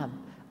have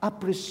a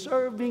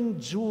preserving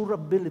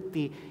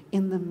durability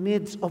in the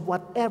midst of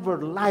whatever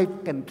life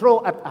can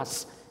throw at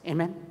us.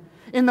 Amen.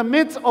 In the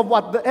midst of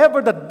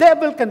whatever the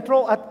devil can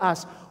throw at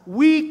us,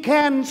 we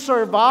can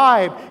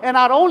survive. And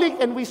not only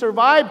can we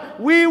survive,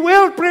 we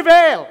will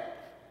prevail.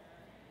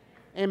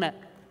 Amen.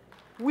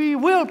 We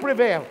will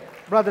prevail,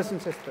 brothers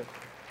and sisters.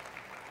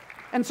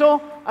 And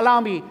so, allow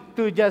me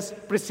to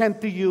just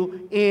present to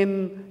you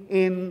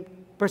in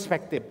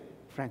perspective,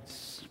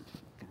 friends.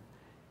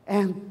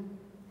 And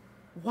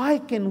why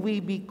can we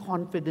be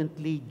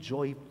confidently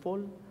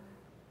joyful?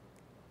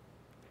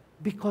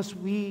 Because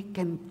we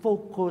can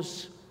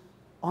focus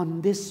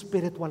on these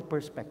spiritual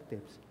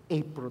perspectives.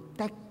 A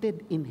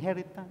protected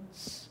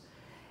inheritance,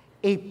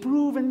 a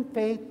proven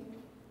faith,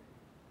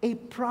 a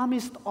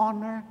promised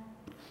honor,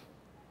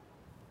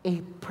 a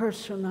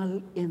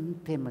personal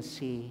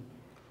intimacy,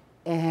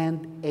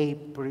 and a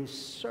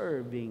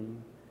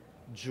preserving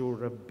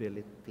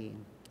durability.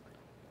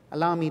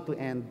 Allow me to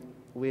end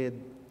with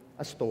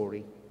a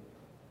story.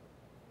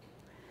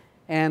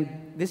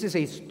 And this is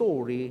a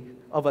story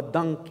of a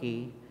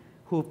donkey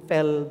who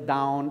fell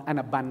down an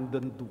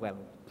abandoned well.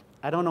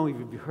 I don't know if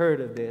you've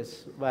heard of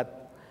this,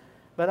 but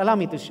allow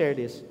me to share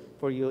this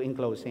for you in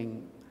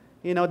closing.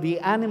 You know, the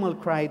animal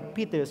cried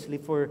piteously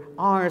for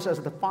hours as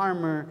the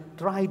farmer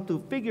tried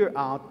to figure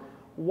out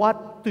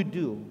what to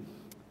do.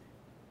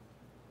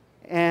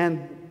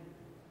 And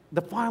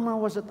the farmer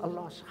was at a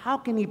loss. How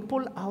can he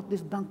pull out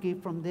this donkey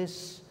from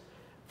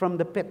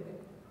the pit?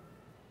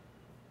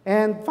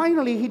 And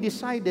finally, he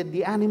decided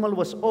the animal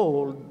was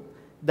old,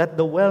 that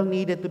the well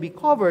needed to be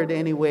covered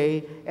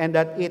anyway, and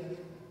that it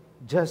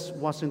just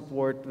wasn't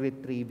worth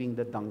retrieving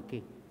the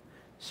donkey.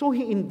 So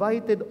he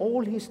invited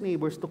all his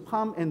neighbors to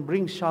come and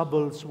bring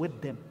shovels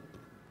with them.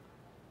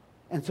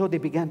 And so they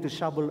began to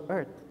shovel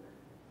earth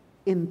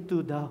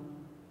into the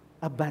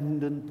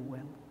abandoned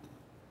well.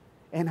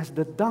 And as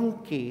the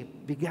donkey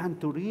began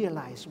to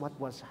realize what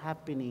was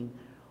happening,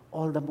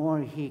 all the more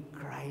he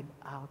cried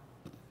out.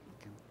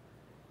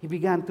 He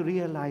began to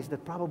realize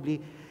that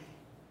probably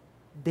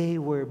they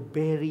were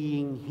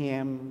burying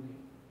him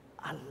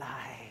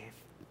alive.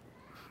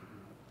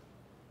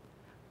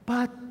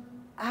 But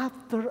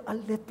after a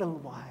little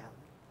while,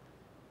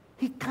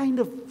 he kind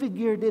of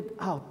figured it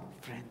out,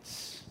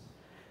 friends.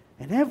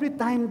 And every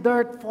time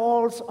dirt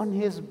falls on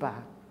his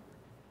back,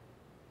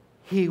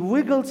 he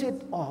wiggles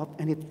it off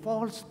and it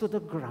falls to the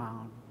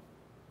ground.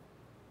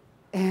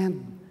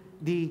 And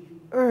the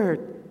earth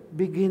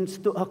begins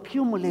to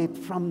accumulate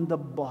from the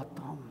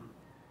bottom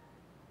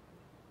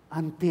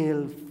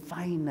until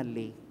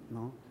finally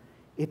no?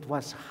 It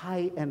was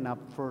high enough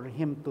for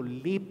him to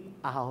leap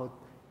out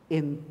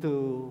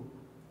into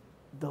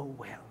the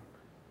well,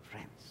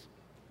 friends.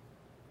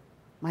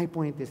 My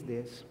point is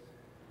this.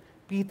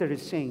 Peter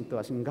is saying to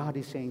us, and God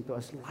is saying to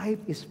us, life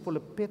is full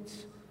of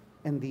pits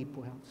and deep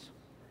wells.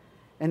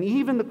 And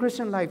even the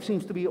Christian life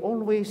seems to be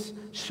always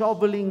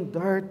shoveling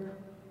dirt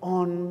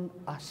on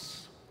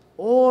us.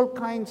 All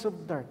kinds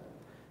of dirt.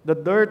 The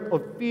dirt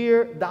of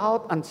fear,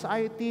 doubt,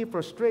 anxiety,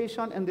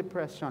 frustration, and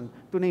depression,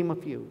 to name a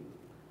few.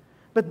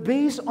 But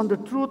based on the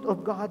truth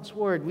of God's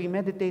Word we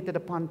meditated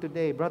upon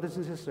today, brothers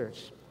and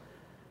sisters,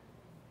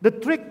 the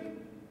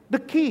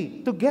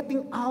key to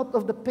getting out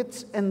of the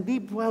pits and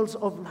deep wells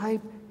of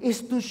life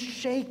is to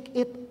shake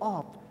it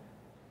off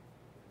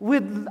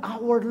with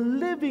our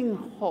living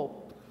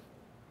hope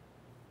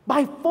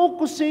by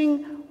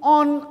focusing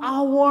on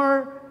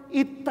our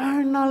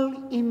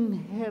eternal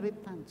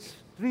inheritance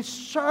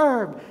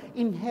reserved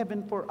in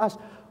heaven for us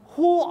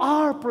who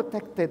are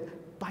protected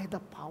by the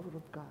power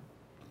of God.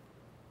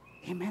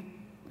 Amen.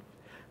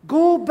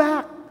 Go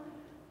back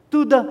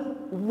to the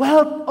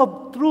wealth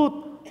of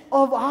truth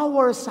of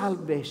our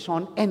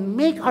salvation and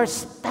make our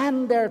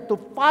stand there to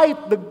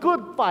fight the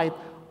good fight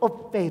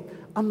of faith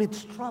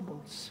amidst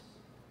troubles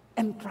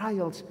and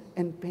trials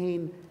and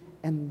pain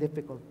and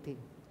difficulty.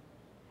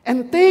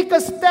 And take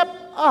a step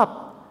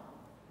up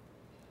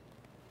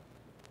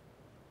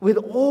with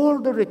all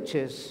the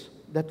riches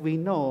that we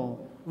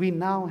know we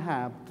now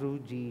have through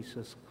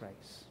Jesus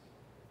Christ.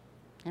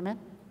 Amen?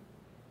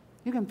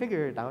 You can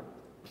figure it out.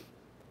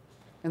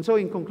 And so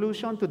in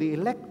conclusion, to the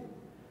elect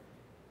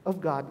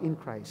of God in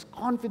Christ,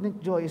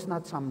 confident joy is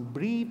not some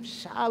brief,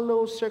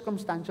 shallow,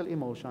 circumstantial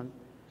emotion,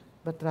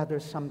 but rather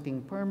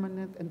something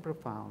permanent and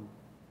profound,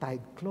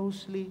 tied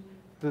closely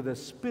to the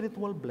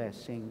spiritual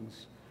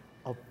blessings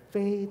of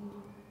faith,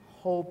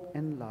 hope,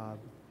 and love,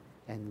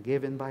 and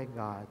given by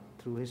God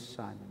through His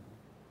Son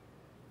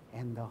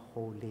and the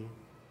Holy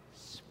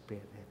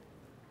Spirit.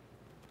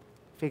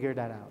 Figure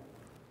that out.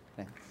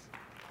 Thanks.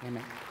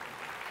 Amen.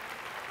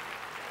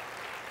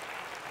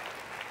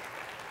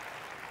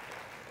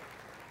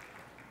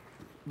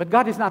 But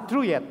God is not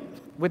through yet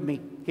with me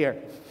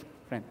here,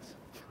 friends.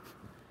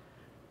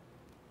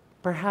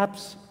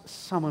 Perhaps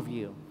some of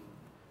you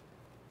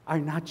are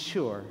not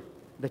sure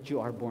that you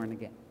are born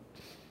again.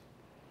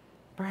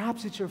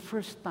 Perhaps it's your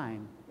first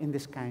time in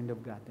this kind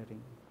of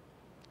gathering.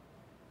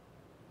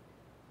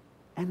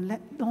 And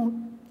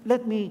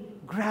let me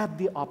grab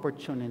the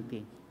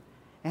opportunity.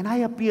 And I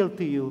appeal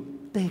to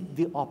you, take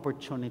the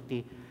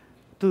opportunity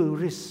to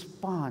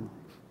respond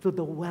to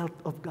the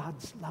wealth of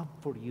God's love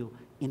for you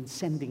in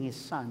sending His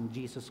Son,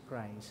 Jesus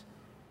Christ,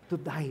 to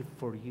die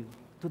for you,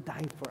 to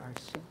die for our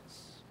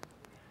sins.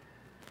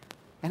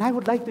 And I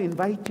would like to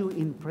invite you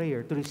in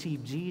prayer to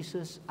receive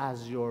Jesus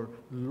as your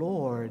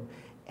Lord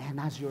and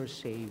as your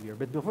Savior.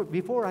 But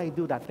before I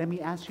do that, let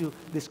me ask you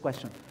this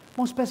question.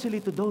 Most especially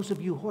to those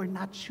of you who are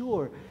not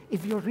sure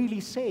if you're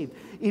really saved,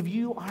 if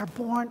you are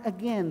born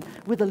again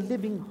with a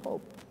living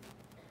hope.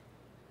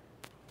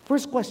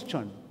 First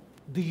question,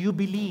 do you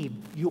believe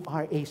you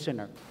are a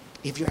sinner?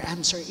 If your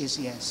answer is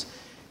yes,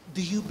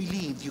 do you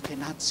believe you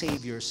cannot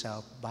save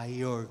yourself by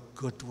your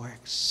good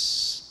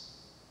works?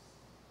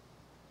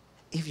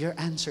 If your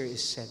answer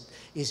is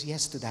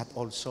yes to that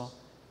also,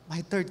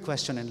 my third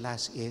question and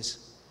last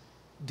is,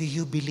 do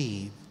you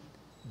believe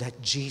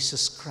that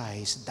Jesus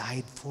Christ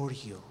died for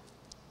you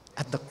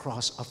at the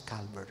cross of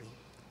Calvary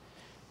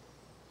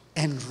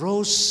and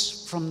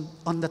rose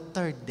on the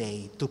third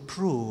day to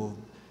prove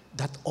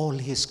that all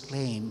His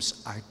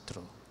claims are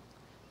true?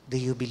 Do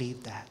you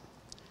believe that?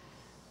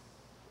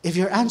 If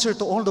your answer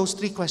to all those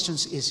three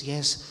questions is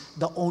yes,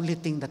 the only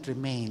thing that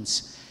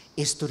remains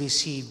is to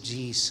receive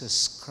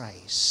Jesus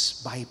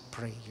Christ by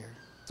prayer,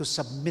 to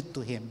submit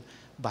to Him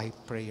by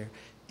prayer.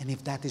 And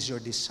if that is your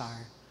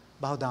desire,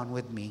 bow down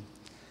with me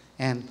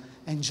and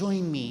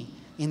join me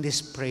in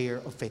this prayer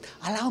of faith.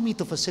 Allow me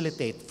to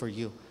facilitate for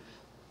you.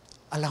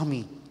 Allow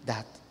me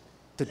that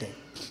today.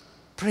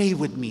 Pray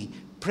with me.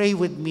 Pray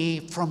with me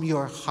from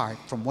your heart,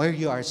 from where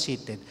you are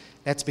seated.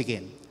 Let's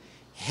begin.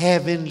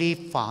 Heavenly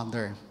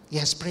Father.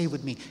 Yes, pray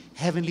with me.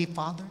 Heavenly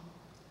Father,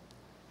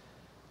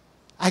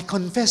 I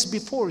confess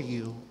before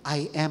you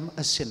I am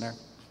a sinner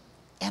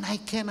and I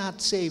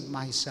cannot save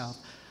myself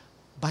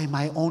by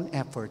my own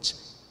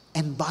efforts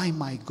and by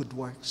my good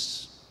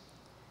works.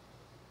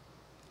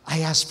 I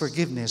ask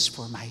forgiveness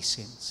for my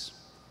sins.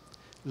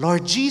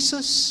 Lord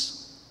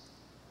Jesus,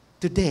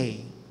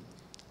 today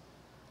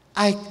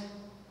I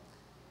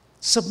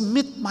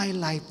submit my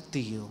life to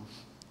you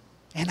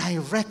and I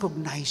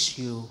recognize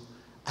you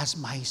as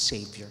my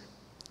Savior.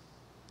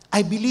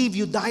 I believe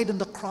you died on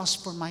the cross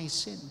for my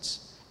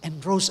sins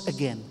and rose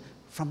again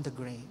from the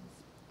grave.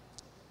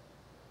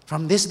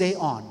 From this day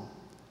on,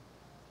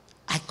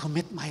 I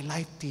commit my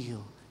life to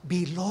you.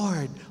 Be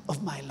Lord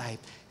of my life.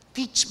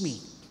 Teach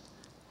me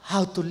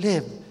how to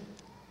live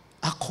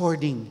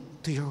according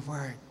to your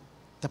word,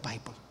 the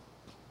Bible.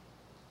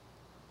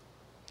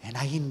 And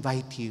I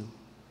invite you,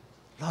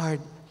 Lord,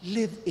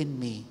 live in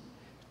me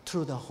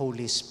through the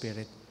Holy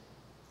Spirit.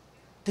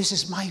 This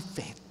is my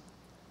faith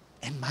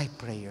and my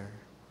prayer.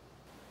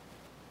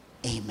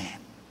 Amen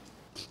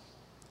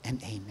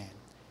and amen.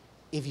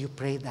 If you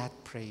pray that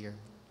prayer,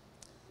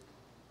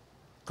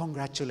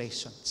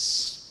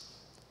 congratulations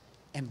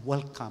and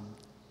welcome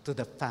to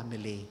the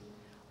family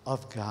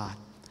of God.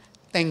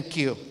 Thank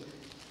you.